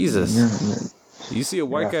 Jesus. You see a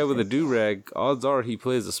white guy with a do-rag, odds are he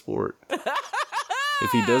plays a sport.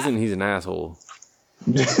 If he doesn't, he's an asshole.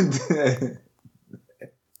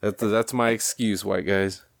 That's my excuse, white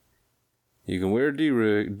guys. You can wear a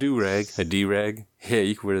do-rag. A D-rag? Yeah,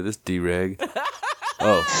 you can wear this D-rag.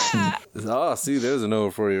 Oh, see, there's an O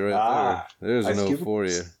for you right there. There's an O for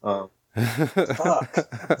you. Fuck.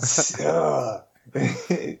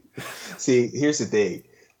 See, here's the thing.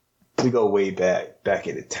 We go way back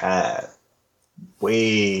in the time,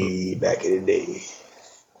 way back in the day.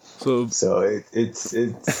 So it's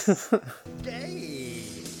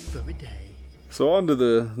So on to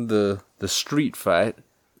the street fight.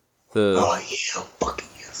 The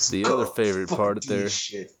other favorite part there.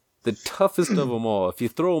 Shit. The toughest of them all. If you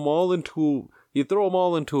throw them all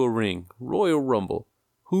into a ring, Royal Rumble.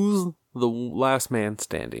 Who's the last man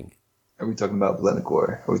standing? Are we talking about blood and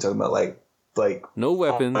gore? Are we talking about like no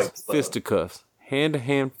weapons, fisticuffs,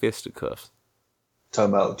 hand-to-hand fisticuffs?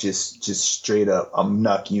 Talking about just straight up, I'm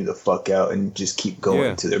knocking you the fuck out and just keep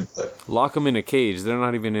going to their blood. Lock them in a cage. They're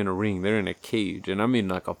not even in a ring. They're in a cage, and I mean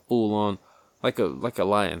like a full-on, like a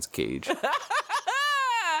lion's cage.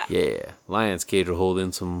 Yeah, lion's cage will hold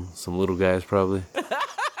in some little guys probably.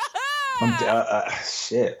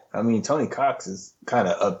 Shit. I mean, Tony Cox is kind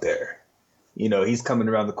of up there. You know, he's coming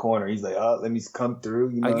around the corner. He's like, oh, let me come through.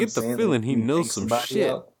 You know, I get the feeling he knows some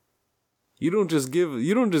shit. Out. You don't just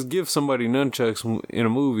give somebody nunchucks in a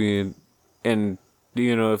movie and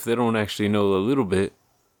you know if they don't actually know a little bit.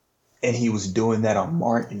 And he was doing that on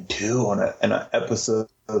Martin too, on an episode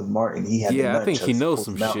of Martin. He had I think he knows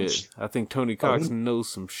some shit. I think Tony Cox knows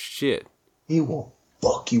some shit. He will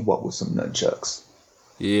fuck you up with some nunchucks.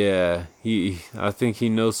 Yeah, I think he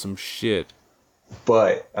knows some shit.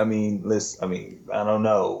 But I mean, I don't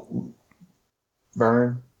know.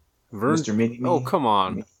 Vern, Mr. Mini. Oh, come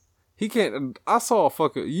on. He can't. I saw a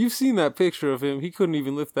fucker. You've seen that picture of him. He couldn't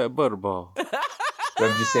even lift that butterball. But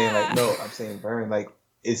I'm just saying, I'm saying Vern,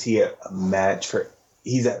 is he a match for?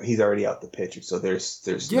 He's already out the picture, so there's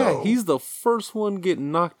he's the first one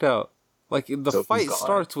getting knocked out. Like the fight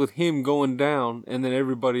starts with him going down, and then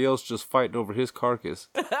everybody else just fighting over his carcass.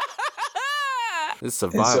 It's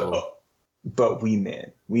survival. But Wee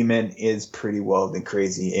Man is pretty wild and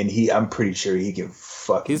crazy, and I'm pretty sure he can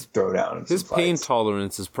fucking throw down. His pain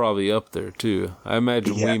tolerance is probably up there too. I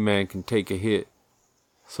imagine Wee Man can take a hit.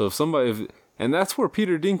 So and that's where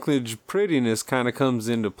Peter Dinklage prettiness kind of comes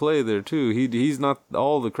into play there too. He's not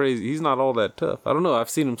all the crazy. He's not all that tough. I don't know. I've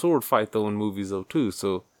seen him sword fight though in movies though too.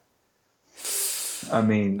 So I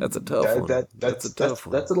mean, that's a tough one. That's a tough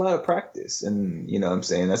one. That's a lot of practice, and you know what I'm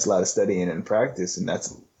saying, that's a lot of studying and practice, and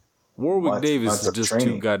that's. Warwick Davis is just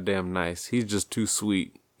too goddamn nice. He's just too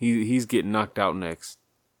sweet. He's getting knocked out next.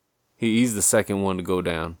 He's the second one to go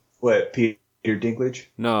down. What, Peter Dinklage?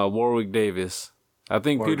 No, Warwick Davis. I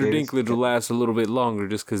think Peter Dinklage will last a little bit longer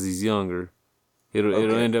just because he's younger.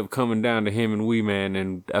 It'll end up coming down to him and Wee Man,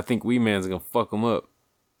 and I think Wee Man's gonna fuck him up.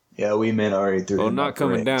 Yeah, Wee Man already threw. Well, not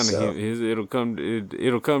coming down to him. It'll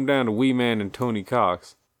come down to Wee Man and Tony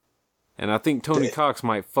Cox. And I think Tony Cox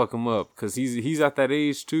might fuck him up because he's at that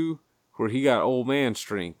age too where he got old man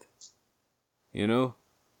strength. You know,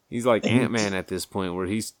 he's like Ant-Man at this point where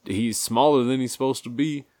he's smaller than he's supposed to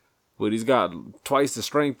be, but he's got twice the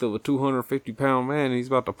strength of a 250-pound man. And he's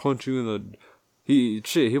about to punch you in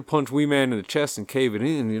he'll punch Wee Man in the chest and cave it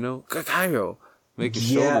in. You know, make his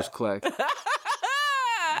shoulders clack.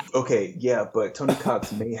 Okay, yeah, but Tony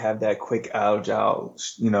Cox may have that quick agile,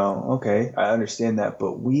 you know, okay, I understand that,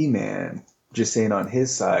 but Wee Man, just saying on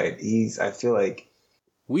his side, I feel like...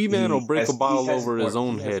 Wee Man will break a bottle over his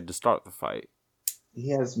own head to start the fight. He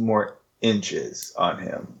has more inches on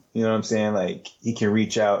him, you know what I'm saying? Like, he can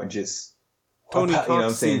reach out and just... Tony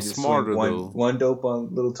Cox seems smarter, though. One dope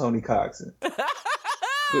on little Tony Cox.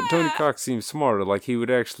 But Tony Cox seems smarter, like he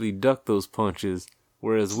would actually duck those punches.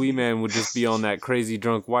 Whereas Wee Man would just be on that crazy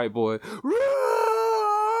drunk white boy.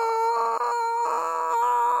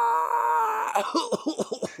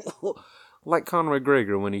 Like Conor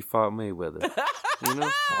McGregor when he fought Mayweather. You know?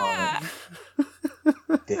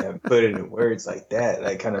 Damn, put it in words like that.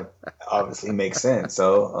 That kind of obviously makes sense.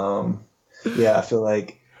 So, yeah, I feel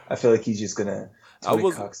like he's just gonna...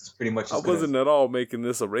 Tony Cox is pretty much. I wasn't at all making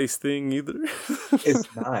this a race thing either.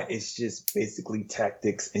 It's not. It's just basically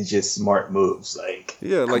tactics and just smart moves. Like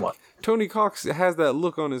Tony Cox has that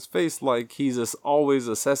look on his face, like he's always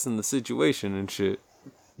assessing the situation and shit.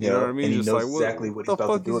 You know what I mean? And just he knows like exactly what he's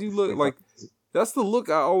about to do. You look like? That's the look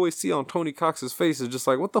I always see on Tony Cox's face. Is just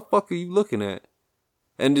like, what the fuck are you looking at?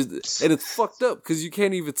 And it's fucked up because you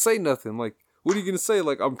can't even say nothing. Like, what are you going to say?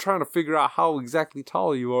 Like, I'm trying to figure out how exactly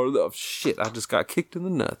tall you are. Oh, shit, I just got kicked in the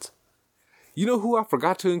nuts. You know who I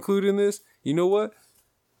forgot to include in this? You know what?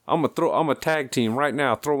 I'm a tag team right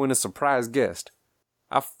now, throw in a surprise guest.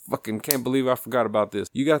 I fucking can't believe I forgot about this.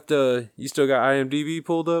 You still got IMDb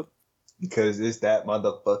pulled up? Because it's that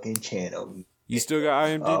motherfucking channel. You still got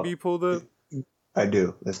IMDb pulled up? I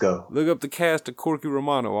do. Let's go. Look up the cast of Corky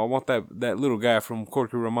Romano. I want that little guy from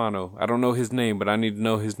Corky Romano. I don't know his name, but I need to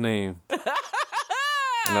know his name.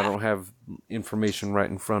 and I don't have information right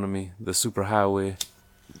in front of me. The superhighway.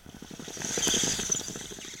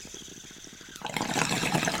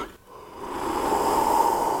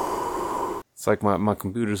 It's like my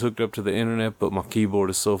computer's hooked up to the internet, but my keyboard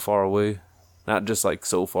is so far away. Not just like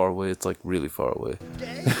so far away, it's like really far away.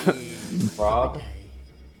 Rob?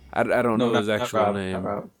 I don't know his actual Rob, name.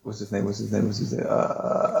 Rob. What's his name?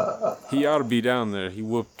 He ought to be down there. He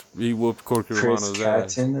whooped Corky Chris Romano's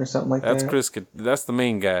ass. Catton or something like That's that? Chris. That's the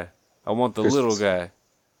main guy. I want the Chris- little guy.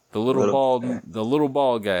 The little bald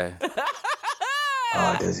guy.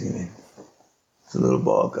 Designate. It's a little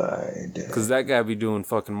bald guy. Cause that guy be doing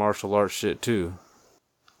fucking martial arts shit too.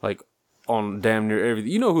 Like on damn near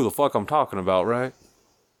everything. You know who the fuck I'm talking about, right?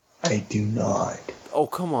 I do not. Oh,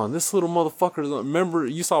 come on. This little motherfucker. Remember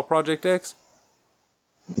you saw Project X?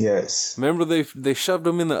 Yes. Remember they shoved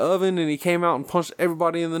him in the oven and he came out and punched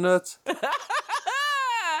everybody in the nuts?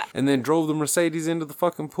 And then drove the Mercedes into the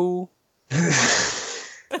fucking pool?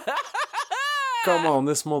 Come on,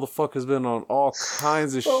 this motherfucker's been on all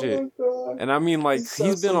kinds of shit. And I mean, like,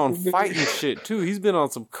 he's been on fighting shit too. He's been on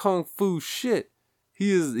some kung fu shit.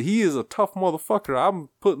 He is a tough motherfucker. I'm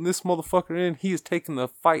putting this motherfucker in. He is taking the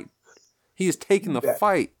fight. He is taking the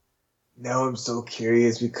fight. Now I'm so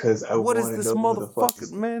curious because I want to know What is this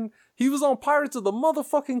motherfucker, man? He was on Pirates of the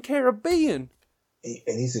motherfucking Caribbean.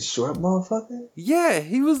 And he's a short motherfucker? Yeah,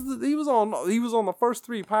 he was on the first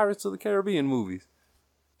 3 Pirates of the Caribbean movies.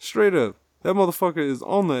 Straight up. That motherfucker is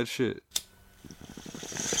on that shit.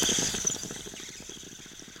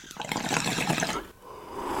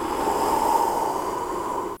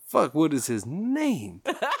 Fuck, what is his name?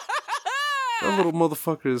 That little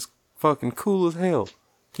motherfucker is fucking cool as hell.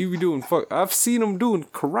 He be doing I've seen him doing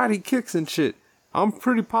karate kicks and shit. I'm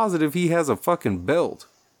pretty positive he has a fucking belt.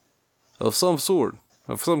 Of some sort.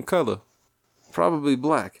 Of some color. Probably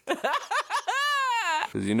black.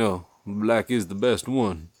 Cause you know, black is the best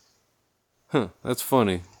one. Huh, that's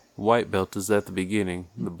funny. White belt is at the beginning.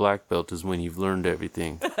 The black belt is when you've learned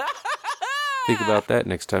everything. Think about that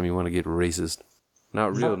next time you want to get racist.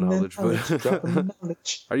 Not real knowledge, but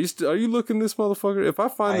are you looking this motherfucker? If I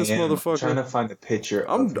find this motherfucker, I'm trying to find a picture.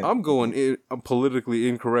 I'm going I'm politically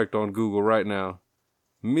incorrect on Google right now.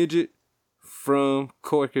 Midget from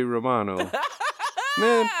Corky Romano.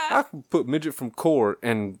 Man, I can put midget from Core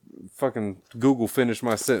and fucking Google finish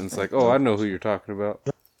my sentence like, oh, I know who you're talking about.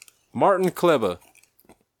 Martin Kleber.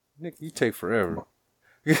 Nick, you take forever.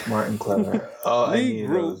 Martin Kleber. Oh, I need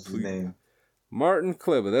his name. Martin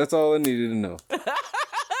Kleber. That's all I needed to know.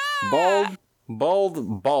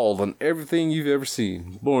 Bald on everything you've ever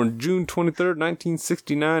seen. Born June 23rd,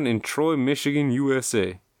 1969 in Troy, Michigan,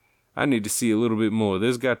 USA. I need to see a little bit more.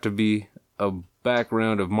 There's got to be a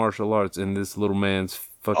background of martial arts in this little man's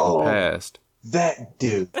fucking past. That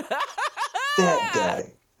dude. That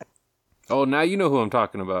guy. Oh, now you know who I'm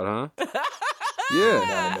talking about, huh? Yeah.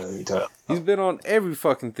 I know who you're talking about. He's been on every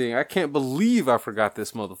fucking thing. I can't believe I forgot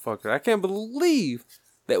this motherfucker. I can't believe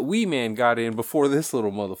that Wee Man got in before this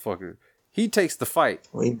little motherfucker. He takes the fight.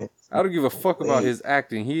 I don't give a fuck about his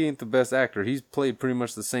acting. He ain't the best actor. He's played pretty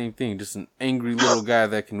much the same thing. Just an angry little guy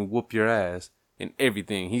that can whoop your ass in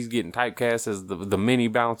everything. He's getting typecast as the mini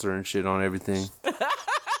bouncer and shit on everything.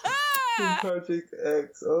 Project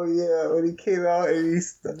X. Oh yeah, when he came out and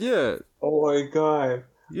yeah. Oh my god.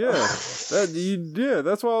 Yeah,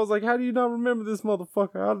 that's why I was like, how do you not remember this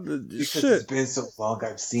motherfucker? Because it's been so long.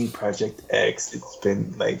 I've seen Project X. It's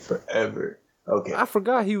been like forever. Okay. I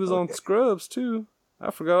forgot he was on Scrubs too.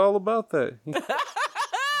 I forgot all about that. He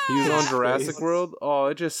was on Jurassic World. Oh,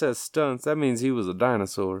 it just says stunts. That means he was a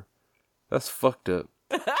dinosaur. That's fucked up.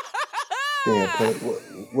 Damn,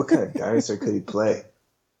 what kind of dinosaur could he play?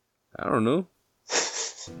 I don't know.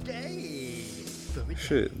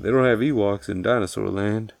 Shit, they don't have Ewoks in Dinosaur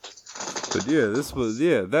Land. But yeah,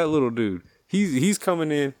 that little dude. He's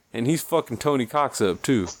coming in and he's fucking Tony Cox up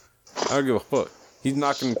too. I don't give a fuck. He's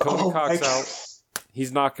knocking Tony Cox out.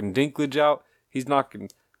 He's knocking Dinklage out. He's knocking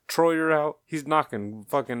Troyer out. He's knocking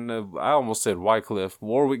fucking, I almost said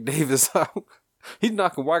Warwick Davis out. He's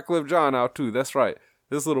knocking Wycliffe John out too. That's right.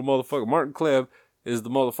 This little motherfucker, Martin Klebb, is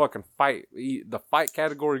the motherfucking fight. The fight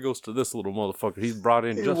category goes to this little motherfucker. He's brought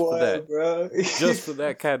in just for that. Bro. Just for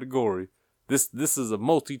that category. This is a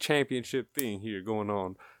multi-championship thing here going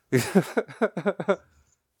on. The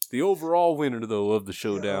overall winner, though, of the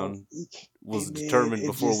showdown was determined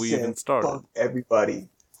before we even started. Fuck everybody.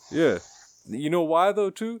 Yeah. You know why,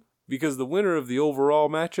 though, too? Because the winner of the overall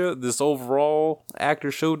matchup, this overall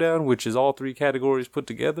actor showdown, which is all 3 categories put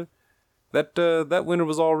together, that winner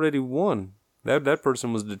was already won. That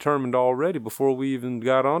person was determined already before we even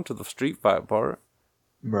got onto the street fight part.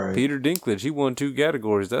 Right. Peter Dinklage, he won 2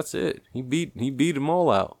 categories. That's it. He beat them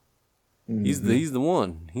all out. Mm-hmm. He's the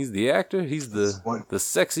one. He's the actor. He's the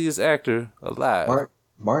sexiest actor alive.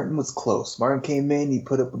 Martin was close. Martin came in. He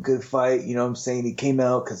put up a good fight. You know what I'm saying? He came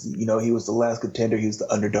out because, you know, he was the last contender. He was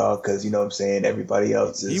the underdog because, you know what I'm saying, everybody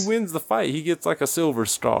else is... He wins the fight. He gets like a silver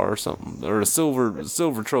star or something. Or a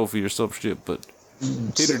silver trophy or some shit. But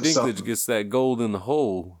Peter Dinklage gets that gold in the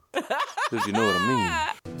hole. If you know what I mean.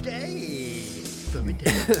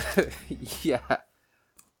 Yeah.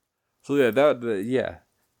 So yeah,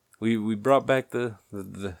 We brought back the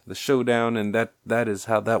showdown, and that is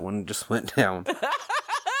how that one just went down.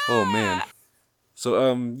 Oh man.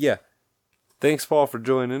 So yeah. Thanks, Paul, for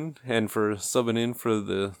joining and for subbing in for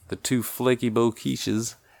the 2 flaky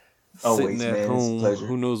boquiches sitting at home.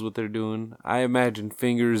 Who knows what they're doing? I imagine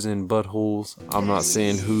fingers in buttholes. I'm not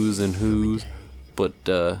saying who's and who's, but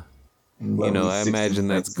you know, I imagine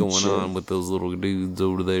that's going on with those little dudes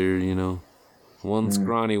over there. You know, one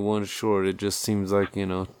scrawny, one short. It just seems like, you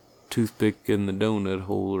know, toothpick in the donut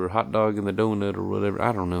hole or hot dog in the donut or whatever.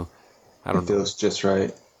 I don't know. It feels just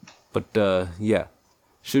right. But yeah,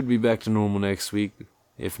 should be back to normal next week.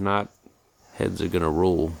 If not, heads are gonna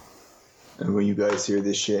roll. And when you guys hear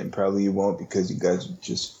this shit, and probably you won't because you guys are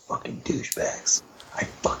just fucking douchebags. I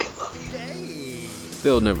fucking love you.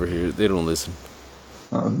 They'll never hear it. They don't listen.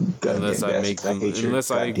 Unless I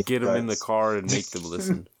get them in the car and make them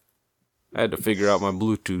listen. I had to figure out my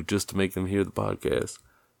Bluetooth just to make them hear the podcast.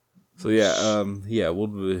 So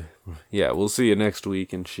we'll see you next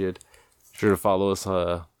week and shit. Sure to follow us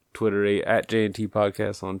Twitter at JNT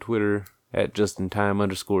Podcast on Twitter, at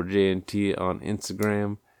JustinTime_JNT on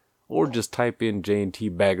Instagram, or just type in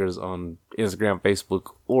JNT Baggers on Instagram,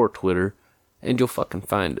 Facebook, or Twitter, and you'll fucking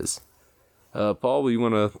find us. Paul, you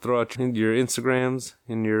want to throw out your Instagrams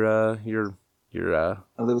and your Twitter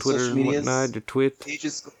and whatnot, your twit?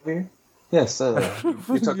 Pages over here? Yes,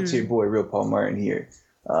 you're talking to your boy, Real Paul Martin here.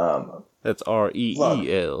 That's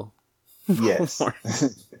REEL. Yes.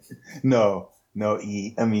 No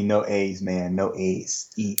E. I mean, no A's, man. No A's.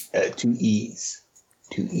 2 E's.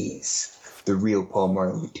 2 E's. The Real Paul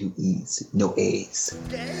Martin with 2 E's. No A's.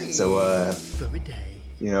 So,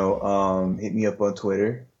 you know, hit me up on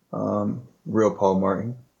Twitter. Real Paul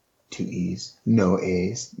Martin. 2 E's. No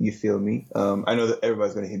A's. You feel me? I know that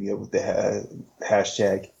everybody's going to hit me up with the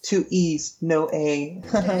hashtag 2 E's. No A.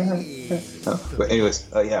 But anyways,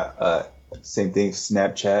 same thing.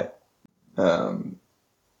 Snapchat.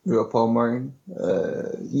 Real Paul Martin,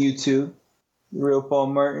 YouTube, Real Paul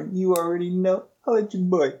Martin. You already know. I'll let your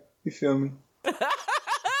boy. You feel me?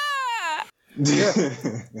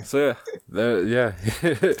 So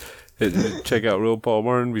check out Real Paul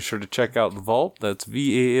Martin. Be sure to check out the Vault. That's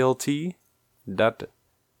VALT.io/JNT.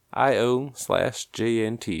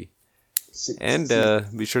 And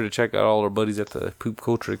be sure to check out all our buddies at the Poop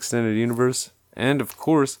Culture Extended Universe. And of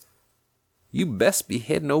course, you best be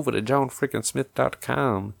heading over to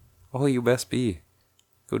JohnFrickinSmith.com. Oh, you best be.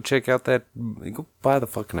 Go check out go buy the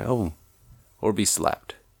fucking album. Or be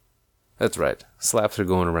slapped. That's right. Slaps are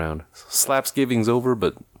going around. Slapsgiving's over,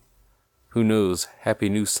 but who knows? Happy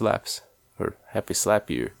new slaps. Or happy slap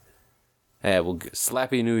year. Well,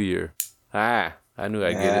 slappy new year. I knew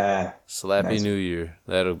I'd get it. Slappy nice. New year.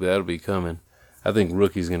 That'll be coming. I think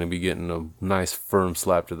Rookie's going to be getting a nice firm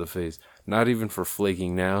slap to the face. Not even for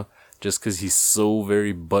flaking now. Just because he's so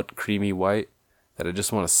very butt creamy white that I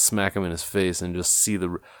just want to smack him in his face and just see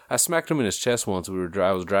I smacked him in his chest once.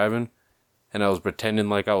 I was driving, and I was pretending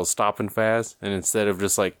like I was stopping fast, and instead of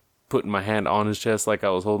just like putting my hand on his chest like I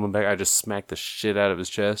was holding him back, I just smacked the shit out of his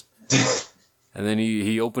chest. And then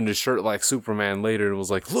he opened his shirt like Superman later and was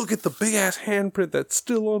like, "Look at the big ass handprint that's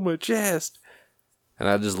still on my chest." And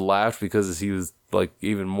I just laughed because he was like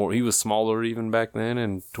he was smaller even back then,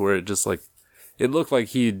 and to where it just like. It looked like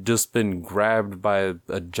he had just been grabbed by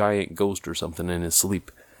a giant ghost or something in his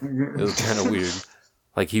sleep. It was kind of weird.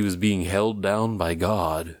 Like he was being held down by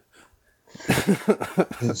God.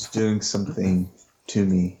 He's doing something to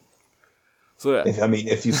me. So yeah.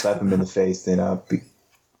 If you slap him in the face, then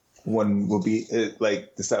one will be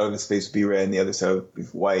like the side of his face will be red and the other side will be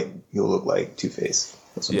white. He'll look like Two-Face.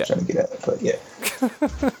 That's what I'm trying to get at. But yeah.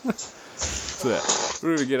 So yeah,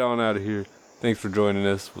 we're gonna get on out of here. Thanks for joining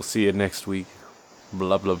us. We'll see you next week.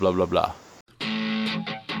 Blah, blah, blah, blah, blah.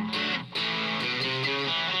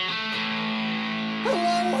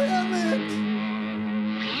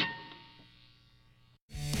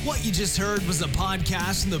 What you just heard was a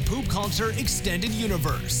podcast in the Poop Culture Extended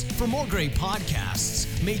Universe. For more great podcasts,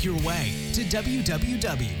 make your way to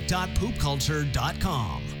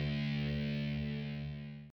www.poopculture.com.